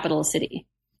his capital city.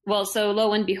 Well, so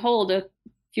lo and behold, a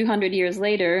few hundred years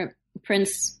later,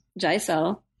 Prince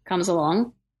Jaisal comes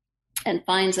along and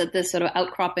finds that this sort of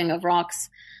outcropping of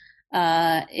rocks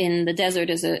in the desert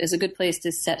is a good place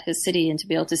to set his city and to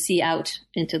be able to see out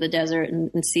into the desert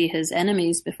and see his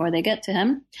enemies before they get to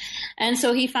him. And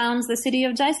so he founds the city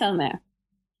of Jaisalmer.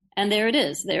 And there it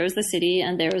is. There is the city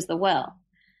and there is the well.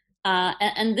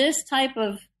 And this type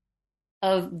of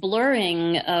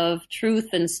blurring of truth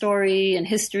and story and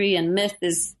history and myth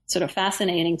is sort of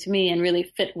fascinating to me and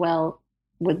really fit well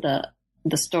with the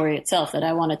story itself that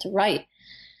I wanted to write.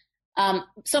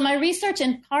 So my research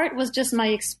in part was just my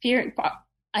experience.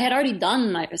 I had already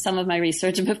done some of my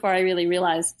research before I really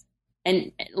realized,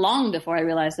 and long before I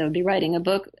realized I would be writing a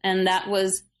book. And that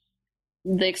was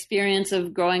the experience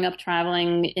of growing up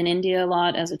traveling in India a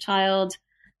lot as a child,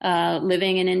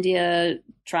 living in India,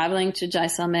 traveling to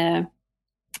Jaisalmer,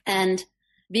 and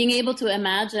being able to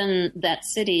imagine that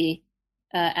city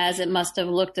as it must have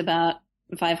looked about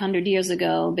 500 years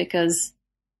ago, because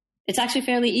it's actually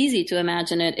fairly easy to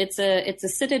imagine it. It's a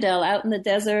citadel out in the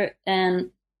desert,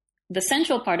 and the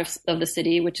central part of the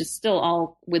city, which is still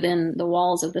all within the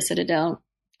walls of the citadel,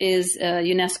 is a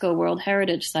UNESCO World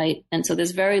Heritage Site. And so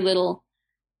there's very little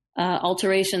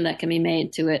alteration that can be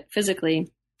made to it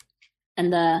physically.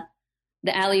 And the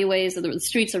alleyways, the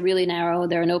streets are really narrow.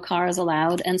 There are no cars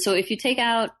allowed. And so if you take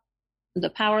out the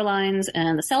power lines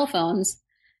and the cell phones,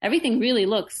 everything really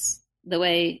looks the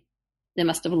way they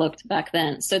must have looked back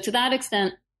then. So to that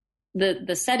extent,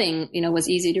 the setting, was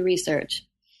easy to research.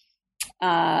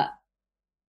 Another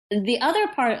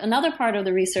part of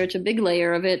the research, a big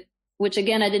layer of it, which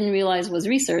again I didn't realize was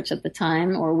research at the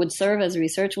time or would serve as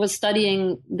research, was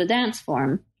studying the dance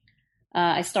form.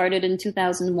 I started in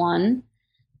 2001,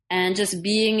 and just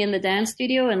being in the dance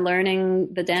studio and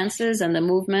learning the dances and the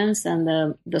movements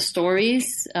and the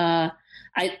stories.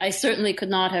 I certainly could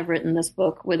not have written this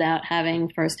book without having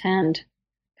firsthand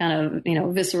kind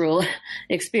of, visceral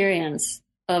experience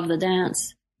of the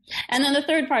dance. And then the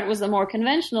third part was the more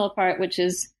conventional part, which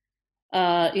is,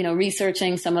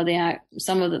 researching some of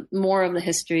the more of the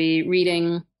history,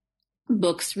 reading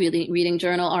books, reading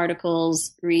journal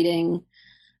articles, reading,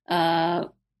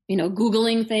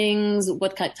 Googling things,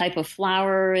 what type of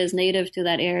flower is native to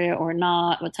that area or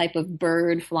not, what type of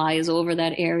bird flies over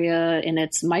that area in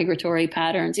its migratory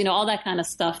patterns, all that kind of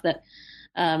stuff that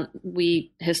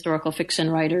we historical fiction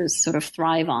writers sort of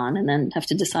thrive on and then have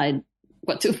to decide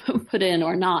what to put in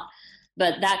or not.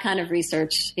 But that kind of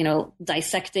research,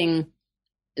 dissecting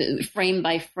frame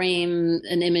by frame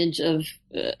an image of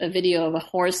a video of a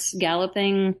horse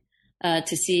galloping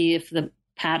to see if the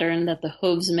pattern that the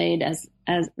hooves made as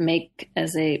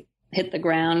they hit the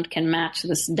ground can match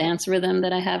this dance rhythm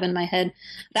that I have in my head,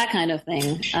 that kind of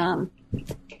thing,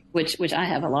 which I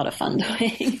have a lot of fun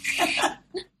doing.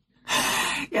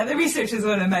 Yeah, the research is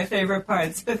one of my favorite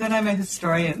parts, but then I'm a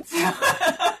historian.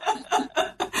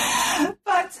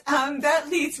 But that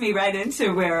leads me right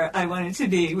into where I wanted to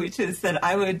be, which is that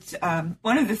I would,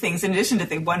 one of the things, in addition to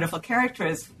the wonderful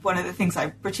characters, one of the things I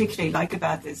particularly like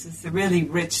about this is the really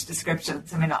rich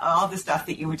descriptions. I mean, all the stuff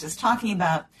that you were just talking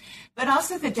about, but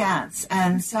also the dance.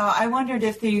 And so I wondered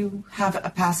if you have a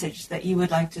passage that you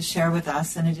would like to share with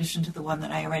us, in addition to the one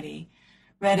that I already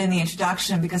read in the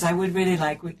introduction, because I would really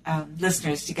like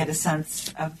listeners to get a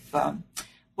sense of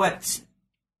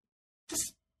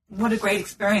what a great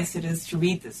experience it is to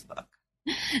read this book.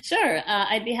 Sure,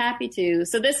 I'd be happy to.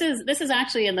 So this is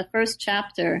actually in the first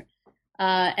chapter,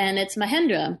 and it's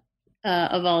Mahendra,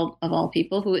 of all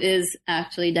people, who is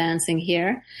actually dancing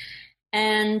here.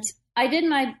 And I did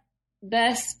my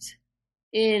best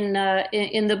in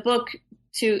the book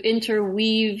to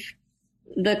interweave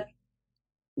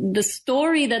the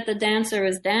story that the dancer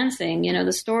is dancing,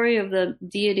 the story of the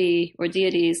deity or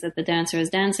deities that the dancer is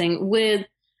dancing, with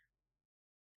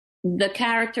the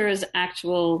character's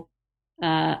actual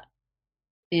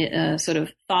sort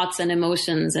of thoughts and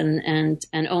emotions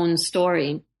and own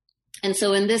story. And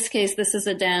so in this case, this is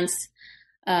a dance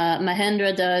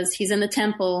Mahendra does. He's in the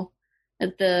temple in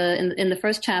the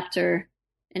first chapter,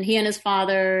 and he and his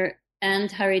father and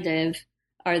Haridev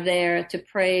are there to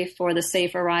pray for the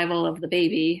safe arrival of the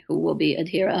baby, who will be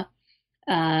Adhira,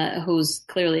 who's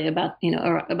clearly about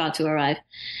to arrive.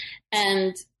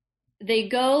 And they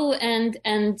go, and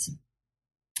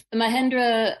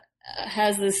Mahendra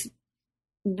has this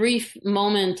brief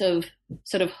moment of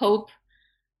sort of hope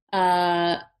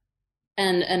and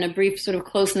a brief sort of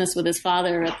closeness with his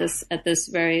father at this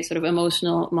very sort of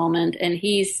emotional moment. And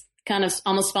he's kind of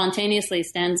almost spontaneously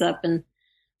stands up and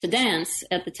to dance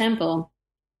at the temple.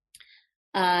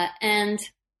 And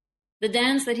the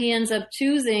dance that he ends up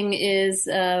choosing is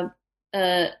a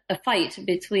fight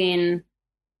between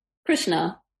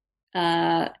Krishna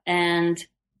and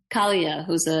Kaliya,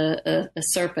 who's a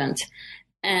serpent.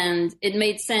 And it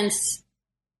made sense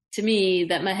to me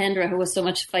that Mahendra, who has so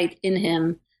much fight in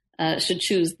him, should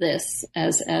choose this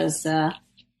as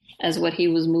what he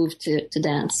was moved to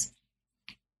dance.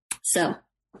 So,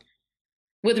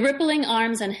 with rippling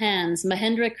arms and hands,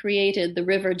 Mahendra created the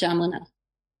river Jamuna.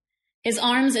 His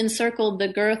arms encircled the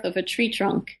girth of a tree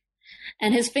trunk,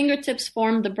 and his fingertips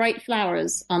formed the bright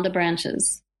flowers on the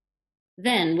branches.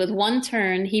 Then, with one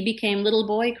turn, he became little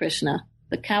boy Krishna,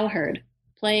 the cowherd,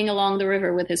 playing along the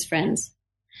river with his friends.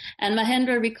 And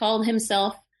Mahendra recalled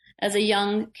himself as a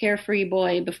young, carefree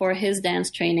boy before his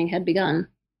dance training had begun.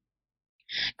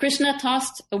 Krishna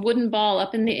tossed a wooden ball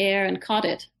up in the air and caught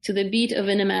it to the beat of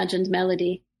an imagined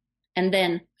melody. And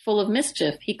then, full of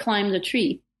mischief, he climbed a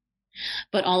tree.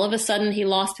 But all of a sudden he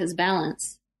lost his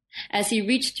balance. As he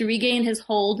reached to regain his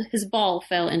hold, his ball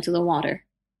fell into the water.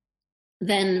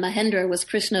 Then Mahendra was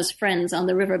Krishna's friends on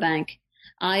the riverbank.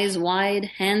 Eyes wide,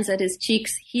 hands at his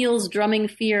cheeks, heels drumming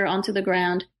fear onto the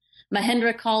ground.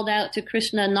 Mahendra called out to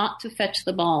Krishna not to fetch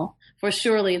the ball, for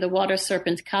surely the water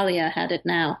serpent Kaliya had it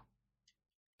now.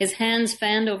 His hands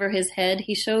fanned over his head,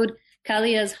 he showed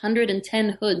Kaliya's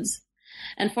 110 hoods.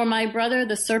 And for my brother,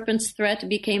 the serpent's threat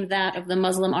became that of the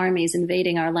Muslim armies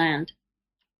invading our land.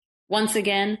 Once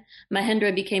again,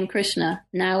 Mahendra became Krishna,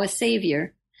 now a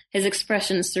savior, his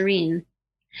expression serene.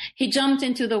 He jumped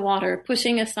into the water,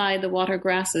 pushing aside the water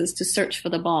grasses to search for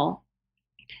the ball.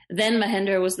 Then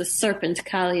Mahendra was the serpent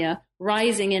Kaliya,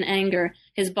 rising in anger,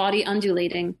 his body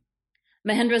undulating.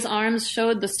 Mahendra's arms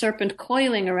showed the serpent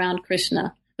coiling around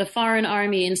Krishna, the foreign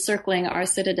army encircling our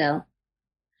citadel.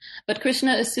 But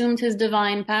Krishna assumed his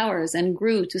divine powers and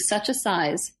grew to such a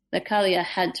size that Kaliya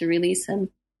had to release him.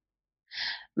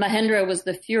 Mahendra was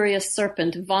the furious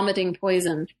serpent vomiting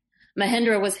poison.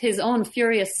 Mahendra was his own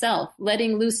furious self,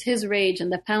 letting loose his rage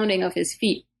and the pounding of his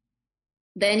feet.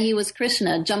 Then he was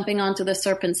Krishna, jumping onto the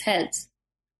serpent's heads.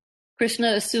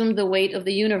 Krishna assumed the weight of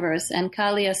the universe, and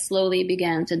Kaliya slowly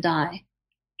began to die.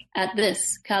 At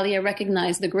this, Kaliya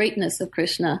recognized the greatness of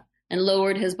Krishna and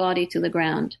lowered his body to the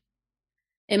ground.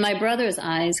 In my brother's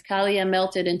eyes, Kaliya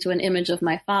melted into an image of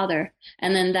my father,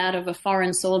 and then that of a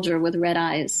foreign soldier with red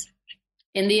eyes.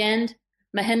 In the end,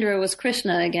 Mahendra was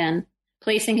Krishna again,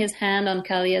 placing his hand on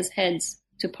Kaliya's heads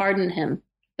to pardon him,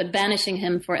 but banishing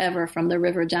him forever from the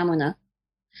river Jamuna.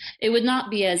 It would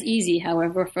not be as easy,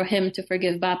 however, for him to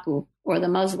forgive Bapu or the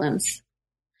Muslims.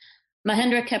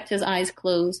 Mahendra kept his eyes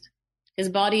closed, his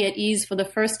body at ease for the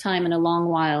first time in a long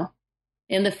while.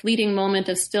 in the fleeting moment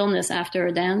of stillness after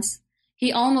a dance,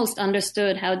 he almost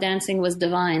understood how dancing was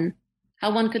divine,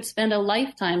 how one could spend a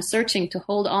lifetime searching to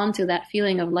hold on to that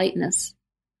feeling of lightness.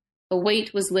 A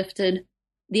weight was lifted,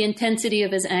 the intensity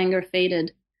of his anger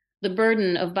faded, the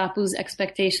burden of Bapu's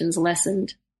expectations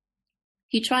lessened.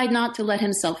 He tried not to let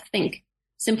himself think,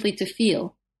 simply to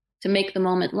feel, to make the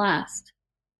moment last.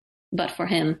 But for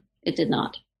him, it did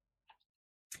not.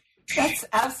 That's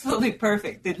absolutely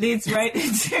perfect. It leads right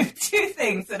into two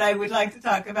things that I would like to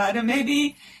talk about. And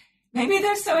maybe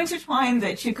they're so intertwined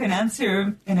that you can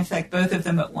answer, in effect, both of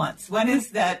them at once. One is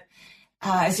that,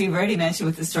 as you've already mentioned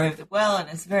with the story of the well, and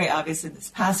it's very obvious in this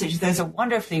passage, there's a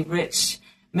wonderfully rich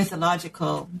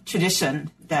mythological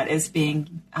tradition that is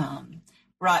being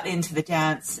brought into the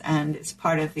dance and is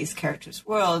part of these characters'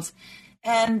 worlds.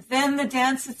 And then the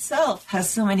dance itself has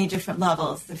so many different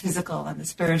levels, the physical and the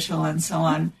spiritual and so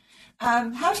on.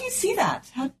 How do you see that?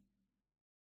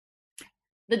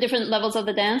 The different levels of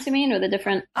the dance, you mean, or the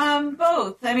different?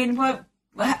 Both. I mean,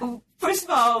 first of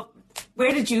all,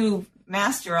 where did you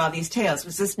master all these tales?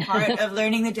 Was this part of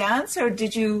learning the dance, or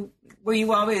were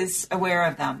you always aware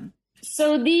of them?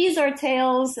 So these are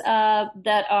tales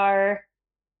that are,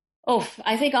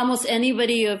 I think almost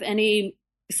anybody of any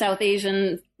South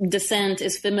Asian descent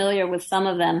is familiar with some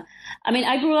of them. I mean,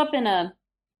 I grew up in a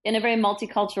very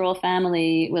multicultural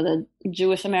family with a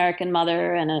Jewish American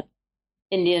mother and a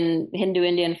Hindu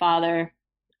Indian father,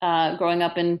 growing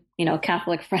up in,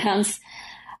 Catholic France.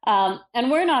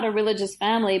 And we're not a religious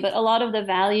family, but a lot of the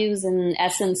values and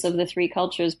essence of the three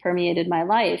cultures permeated my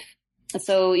life.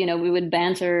 So, we would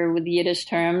banter with Yiddish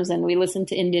terms, and we listened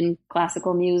to Indian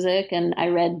classical music, and I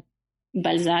read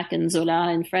Balzac and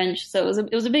Zola in French. So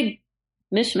it was a big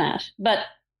mishmash. But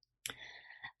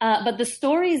the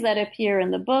stories that appear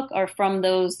in the book are from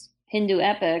those Hindu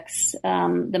epics,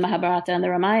 the Mahabharata and the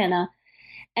Ramayana.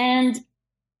 And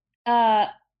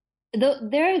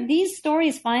these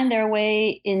stories find their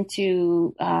way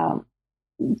into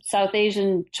South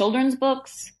Asian children's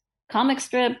books, comic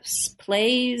strips,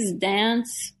 plays,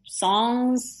 dance,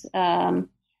 songs,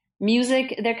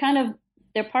 music.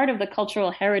 They're part of the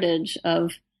cultural heritage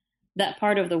of that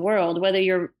part of the world, whether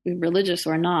you're religious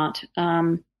or not.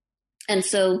 And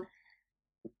so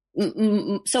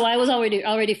I was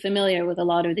already familiar with a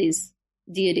lot of these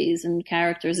deities and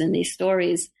characters in these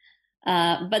stories.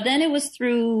 But then it was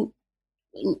through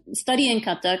studying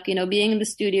Kathak, being in the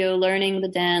studio, learning the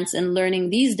dance and learning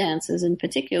these dances in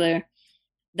particular,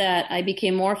 that I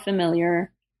became more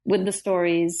familiar with the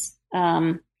stories,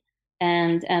 and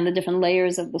the different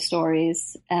layers of the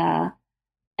stories.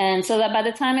 And so that by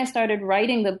the time I started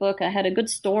writing the book, I had a good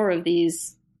store of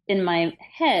these in my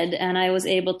head, and I was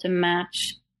able to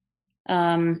match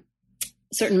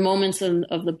certain moments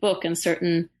of the book and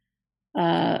certain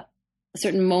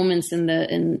moments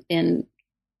in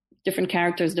different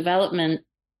characters' development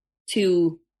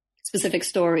to specific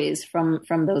stories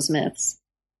from those myths.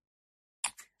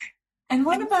 And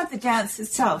what about the dance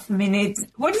itself? I mean,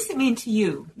 what does it mean to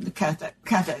you, the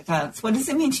Kathak dance? What does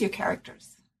it mean to your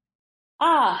characters?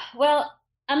 Well,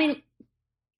 I mean,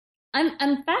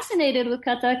 I'm fascinated with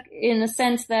Kathak in the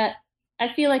sense that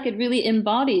I feel like it really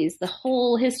embodies the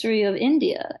whole history of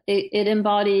India. It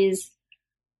embodies,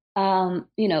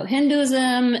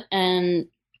 Hinduism and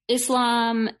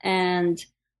Islam and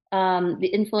the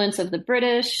influence of the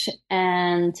British,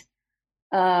 and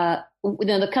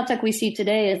the Kathak we see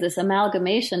today is this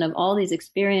amalgamation of all these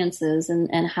experiences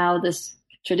and how this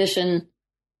tradition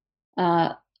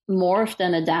morphed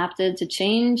and adapted to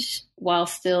change while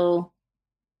still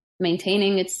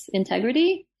maintaining its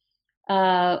integrity,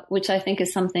 which I think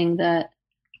is something that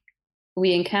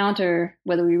we encounter,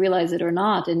 whether we realize it or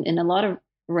not, in a lot of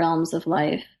realms of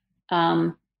life.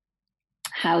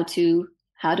 How to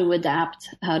adapt,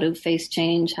 how to face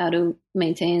change, how to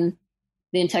maintain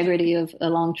the integrity of a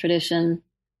long tradition,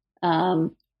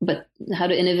 but how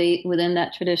to innovate within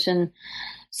that tradition.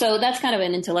 So that's kind of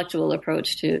an intellectual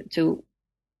approach to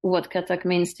what Kathak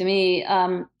means to me.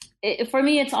 For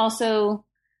me, it's also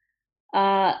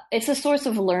it's a source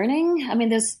of learning. I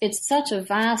mean, it's such a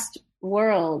vast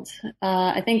world.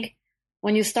 I think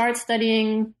when you start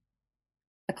studying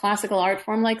a classical art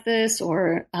form like this,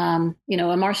 or a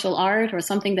martial art, or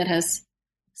something that has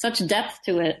such depth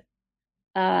to it,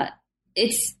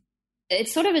 it's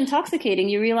sort of intoxicating.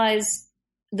 You realize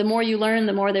the more you learn,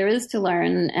 the more there is to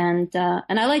learn, and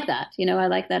I like that. I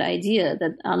like that idea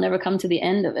that I'll never come to the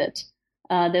end of it.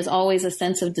 There's always a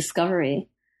sense of discovery,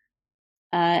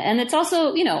 and it's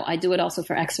also, I do it also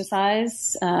for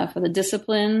exercise, for the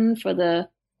discipline, for the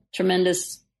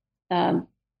tremendous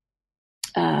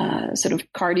sort of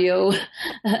cardio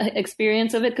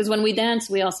experience of it. Because when we dance,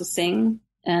 we also sing.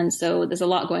 And so there's a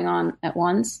lot going on at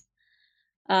once.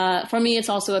 For me, it's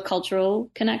also a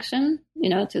cultural connection,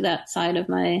 to that side of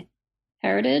my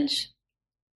heritage.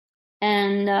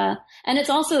 And it's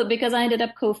also because I ended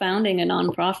up co-founding a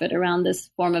nonprofit around this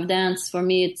form of dance. For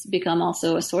me, it's become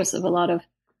also a source of a lot of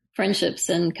friendships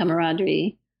and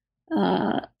camaraderie.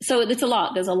 So it's a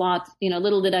lot. There's a lot,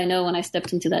 little did I know when I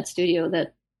stepped into that studio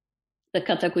that the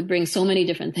Kathak would bring so many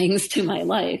different things to my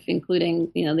life,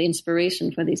 including, the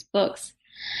inspiration for these books.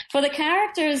 For the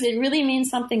characters, it really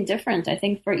means something different, I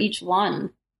think, for each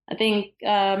one. I think,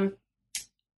 I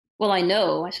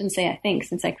shouldn't say I think,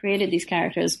 since I created these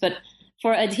characters, but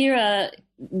for Adhira,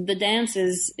 the dance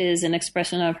is an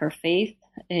expression of her faith.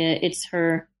 It's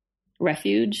her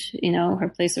refuge, her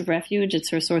place of refuge. It's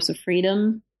her source of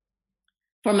freedom.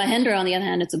 For Mahendra, on the other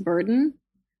hand, it's a burden.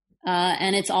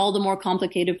 And it's all the more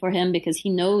complicated for him because he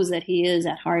knows that he is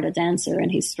at heart a dancer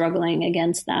and he's struggling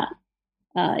against that,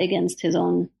 against his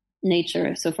own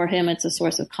nature. So for him, it's a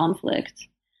source of conflict.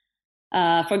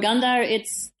 For Gandhar,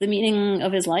 it's the meaning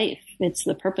of his life. It's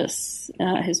the purpose,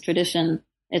 his tradition.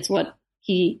 It's what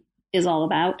he is all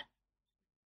about.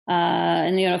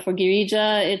 And for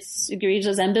Girija,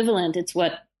 Girija's ambivalent. It's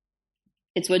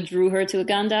what drew her to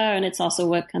Gandhar, and it's also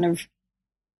what kind of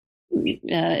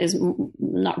is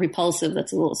not repulsive.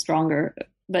 That's a little stronger,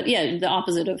 but yeah, the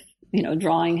opposite of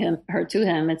drawing her to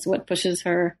him. It's what pushes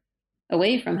her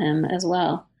away from him as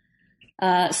well.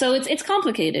 So it's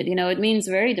complicated. It means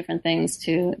very different things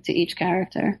to each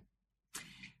character.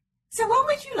 So what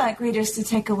would you like readers to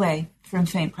take away from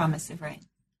Faint Promise of Rain?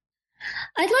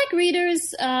 I'd like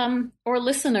readers or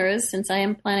listeners, since I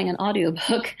am planning an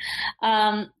audiobook,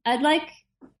 I'd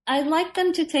like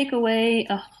them to take away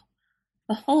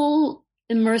a whole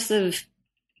immersive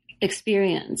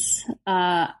experience,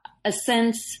 a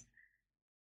sense,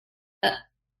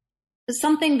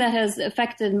 something that has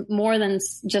affected more than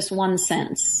just one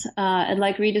sense. I'd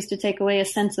like readers to take away a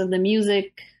sense of the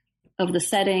music, of the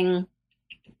setting,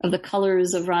 of the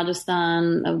colors of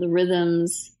Rajasthan, of the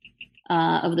rhythms,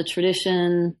 of the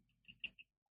tradition.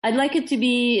 I'd like it to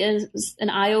be an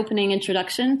eye-opening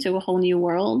introduction to a whole new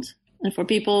world. And for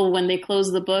people, when they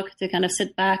close the book, to kind of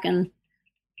sit back and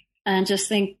just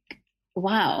think,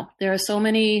 wow, there are so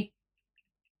many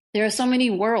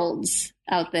worlds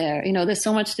out there. There's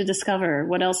so much to discover.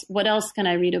 What else can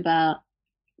I read about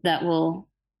that will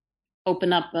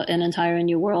open up an entire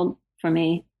new world for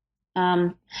me?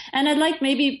 And I'd like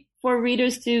maybe for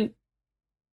readers to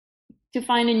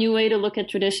find a new way to look at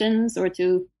traditions or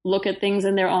to look at things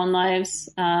in their own lives,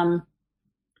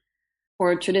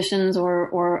 or traditions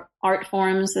or art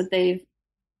forms that they've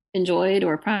enjoyed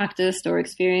or practiced or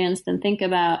experienced, and think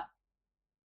about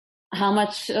how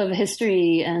much of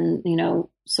history and,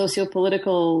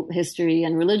 socio-political history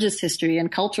and religious history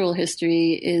and cultural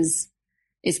history is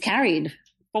carried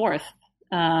forth,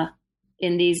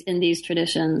 in these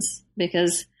traditions.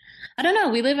 Because I don't know,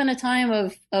 we live in a time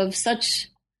of such,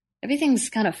 everything's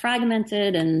kind of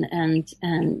fragmented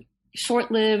and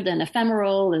short-lived and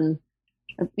ephemeral, and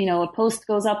a post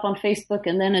goes up on Facebook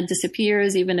and then it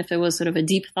disappears, even if it was sort of a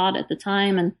deep thought at the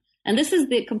time. And this is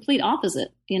the complete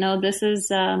opposite.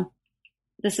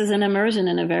 This is an immersion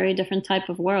in a very different type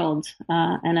of world.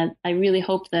 And I really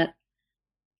hope that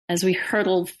as we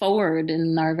hurtle forward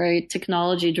in our very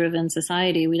technology-driven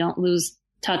society, we don't lose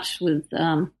touch with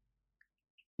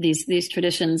these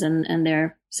traditions and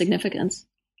their significance.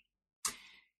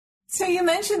 So you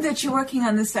mentioned that you're working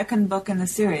on the second book in the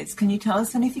series. Can you tell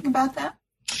us anything about that?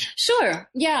 Sure.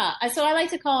 Yeah. So I like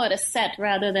to call it a set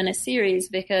rather than a series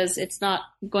because it's not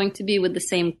going to be with the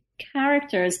same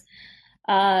characters.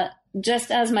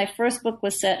 Just as my first book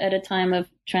was set at a time of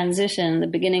transition, the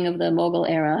beginning of the Mughal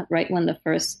era, right when the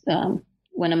first,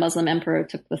 when a Muslim emperor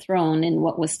took the throne in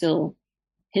what was still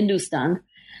Hindustan.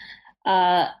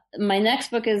 My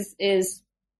next book is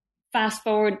fast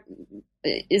forward,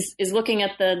 is looking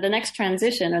at the next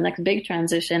transition or next big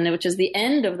transition, which is the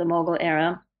end of the Mughal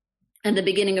era and the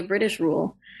beginning of British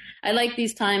rule. I like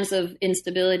these times of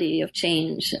instability, of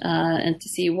change, and to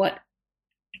see what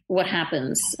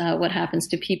happens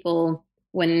to people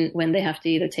when they have to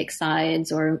either take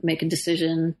sides or make a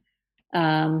decision.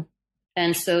 And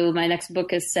so my next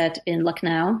book is set in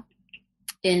Lucknow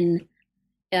in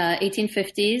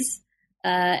 1850s,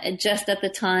 just at the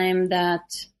time that,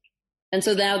 and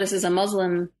so now this is a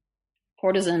Muslim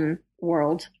courtesan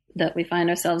world that we find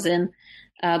ourselves in,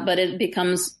 but it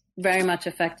becomes very much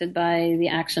affected by the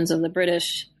actions of the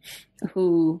British,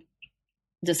 who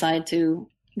decide who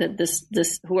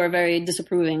are very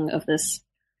disapproving of this,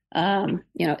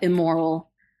 immoral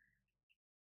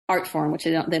art form, which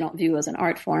they don't view as an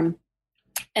art form.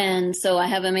 And so I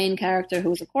have a main character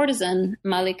who's a courtesan,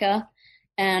 Malika,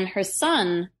 and her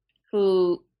son,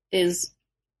 who is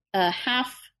a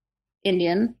half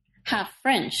Indian, half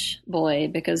French boy,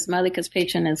 because Malika's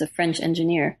patron is a French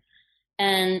engineer.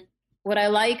 And what I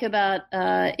like about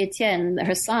Etienne,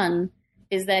 her son,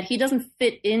 is that he doesn't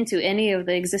fit into any of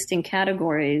the existing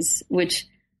categories, which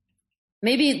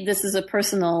maybe this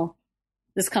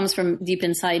comes from deep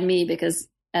inside me, because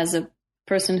as a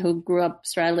person who grew up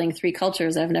straddling three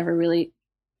cultures, I've never really,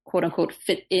 quote unquote,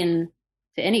 fit in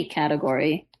to any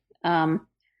category.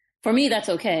 For me, that's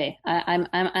okay. I'm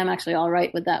actually all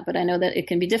right with that, but I know that it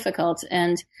can be difficult.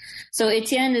 And so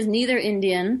Etienne is neither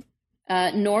Indian,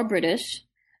 nor British,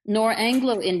 nor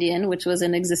Anglo-Indian, which was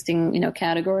an existing,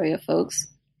 category of folks.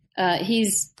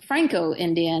 He's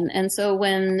Franco-Indian. And so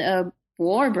when a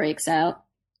war breaks out,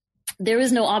 there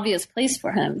is no obvious place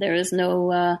for him. There is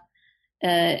no,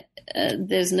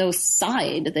 there's no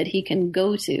side that he can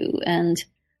go to. And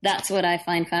that's what I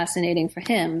find fascinating for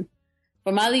him.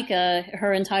 For Malika,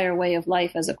 her entire way of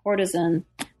life as a courtesan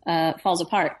falls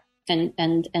apart.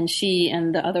 And she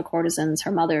and the other courtesans,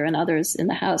 her mother and others in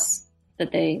the house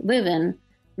that they live in,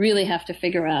 really have to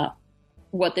figure out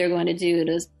what they're going to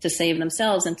do to save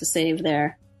themselves and to save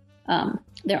their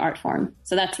art form.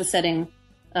 So that's the setting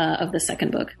of the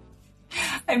second book.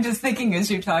 I'm just thinking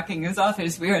as you're talking, as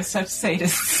authors, we are such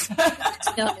sadists.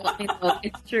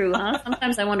 It's true, huh?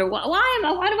 Sometimes I wonder, why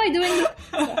am I doing this?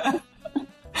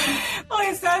 Well,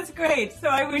 it sounds great. So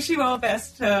I wish you all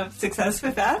best success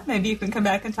with that. Maybe you can come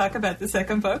back and talk about the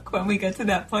second book when we get to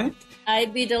that point.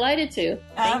 I'd be delighted to.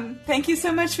 Thank you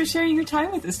so much for sharing your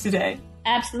time with us today.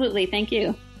 Absolutely. Thank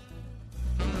you.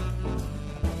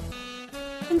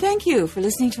 And thank you for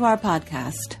listening to our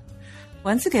podcast.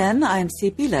 Once again, I'm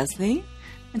C.P. Leslie,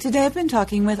 and today I've been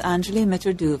talking with Anjali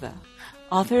Mitraduva,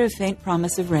 author of Faint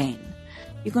Promise of Rain.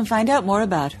 You can find out more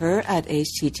about her at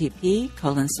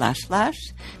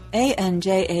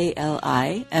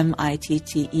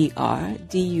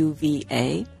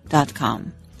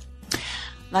http://ANJALIMITTERDUVA.com.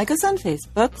 Like us on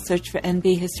Facebook, search for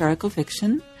NB Historical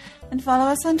Fiction, and follow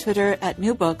us on Twitter at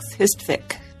New Books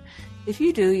HistFic. If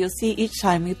you do, you'll see each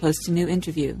time we post a new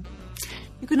interview.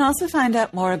 You can also find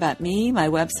out more about me, my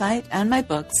website, and my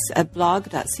books at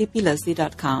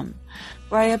blog.cpleslie.com,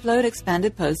 where I upload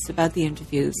expanded posts about the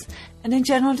interviews and in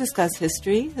general discuss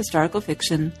history, historical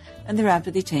fiction, and the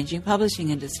rapidly changing publishing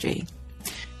industry.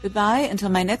 Goodbye until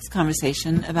my next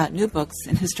conversation about new books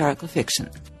in historical fiction.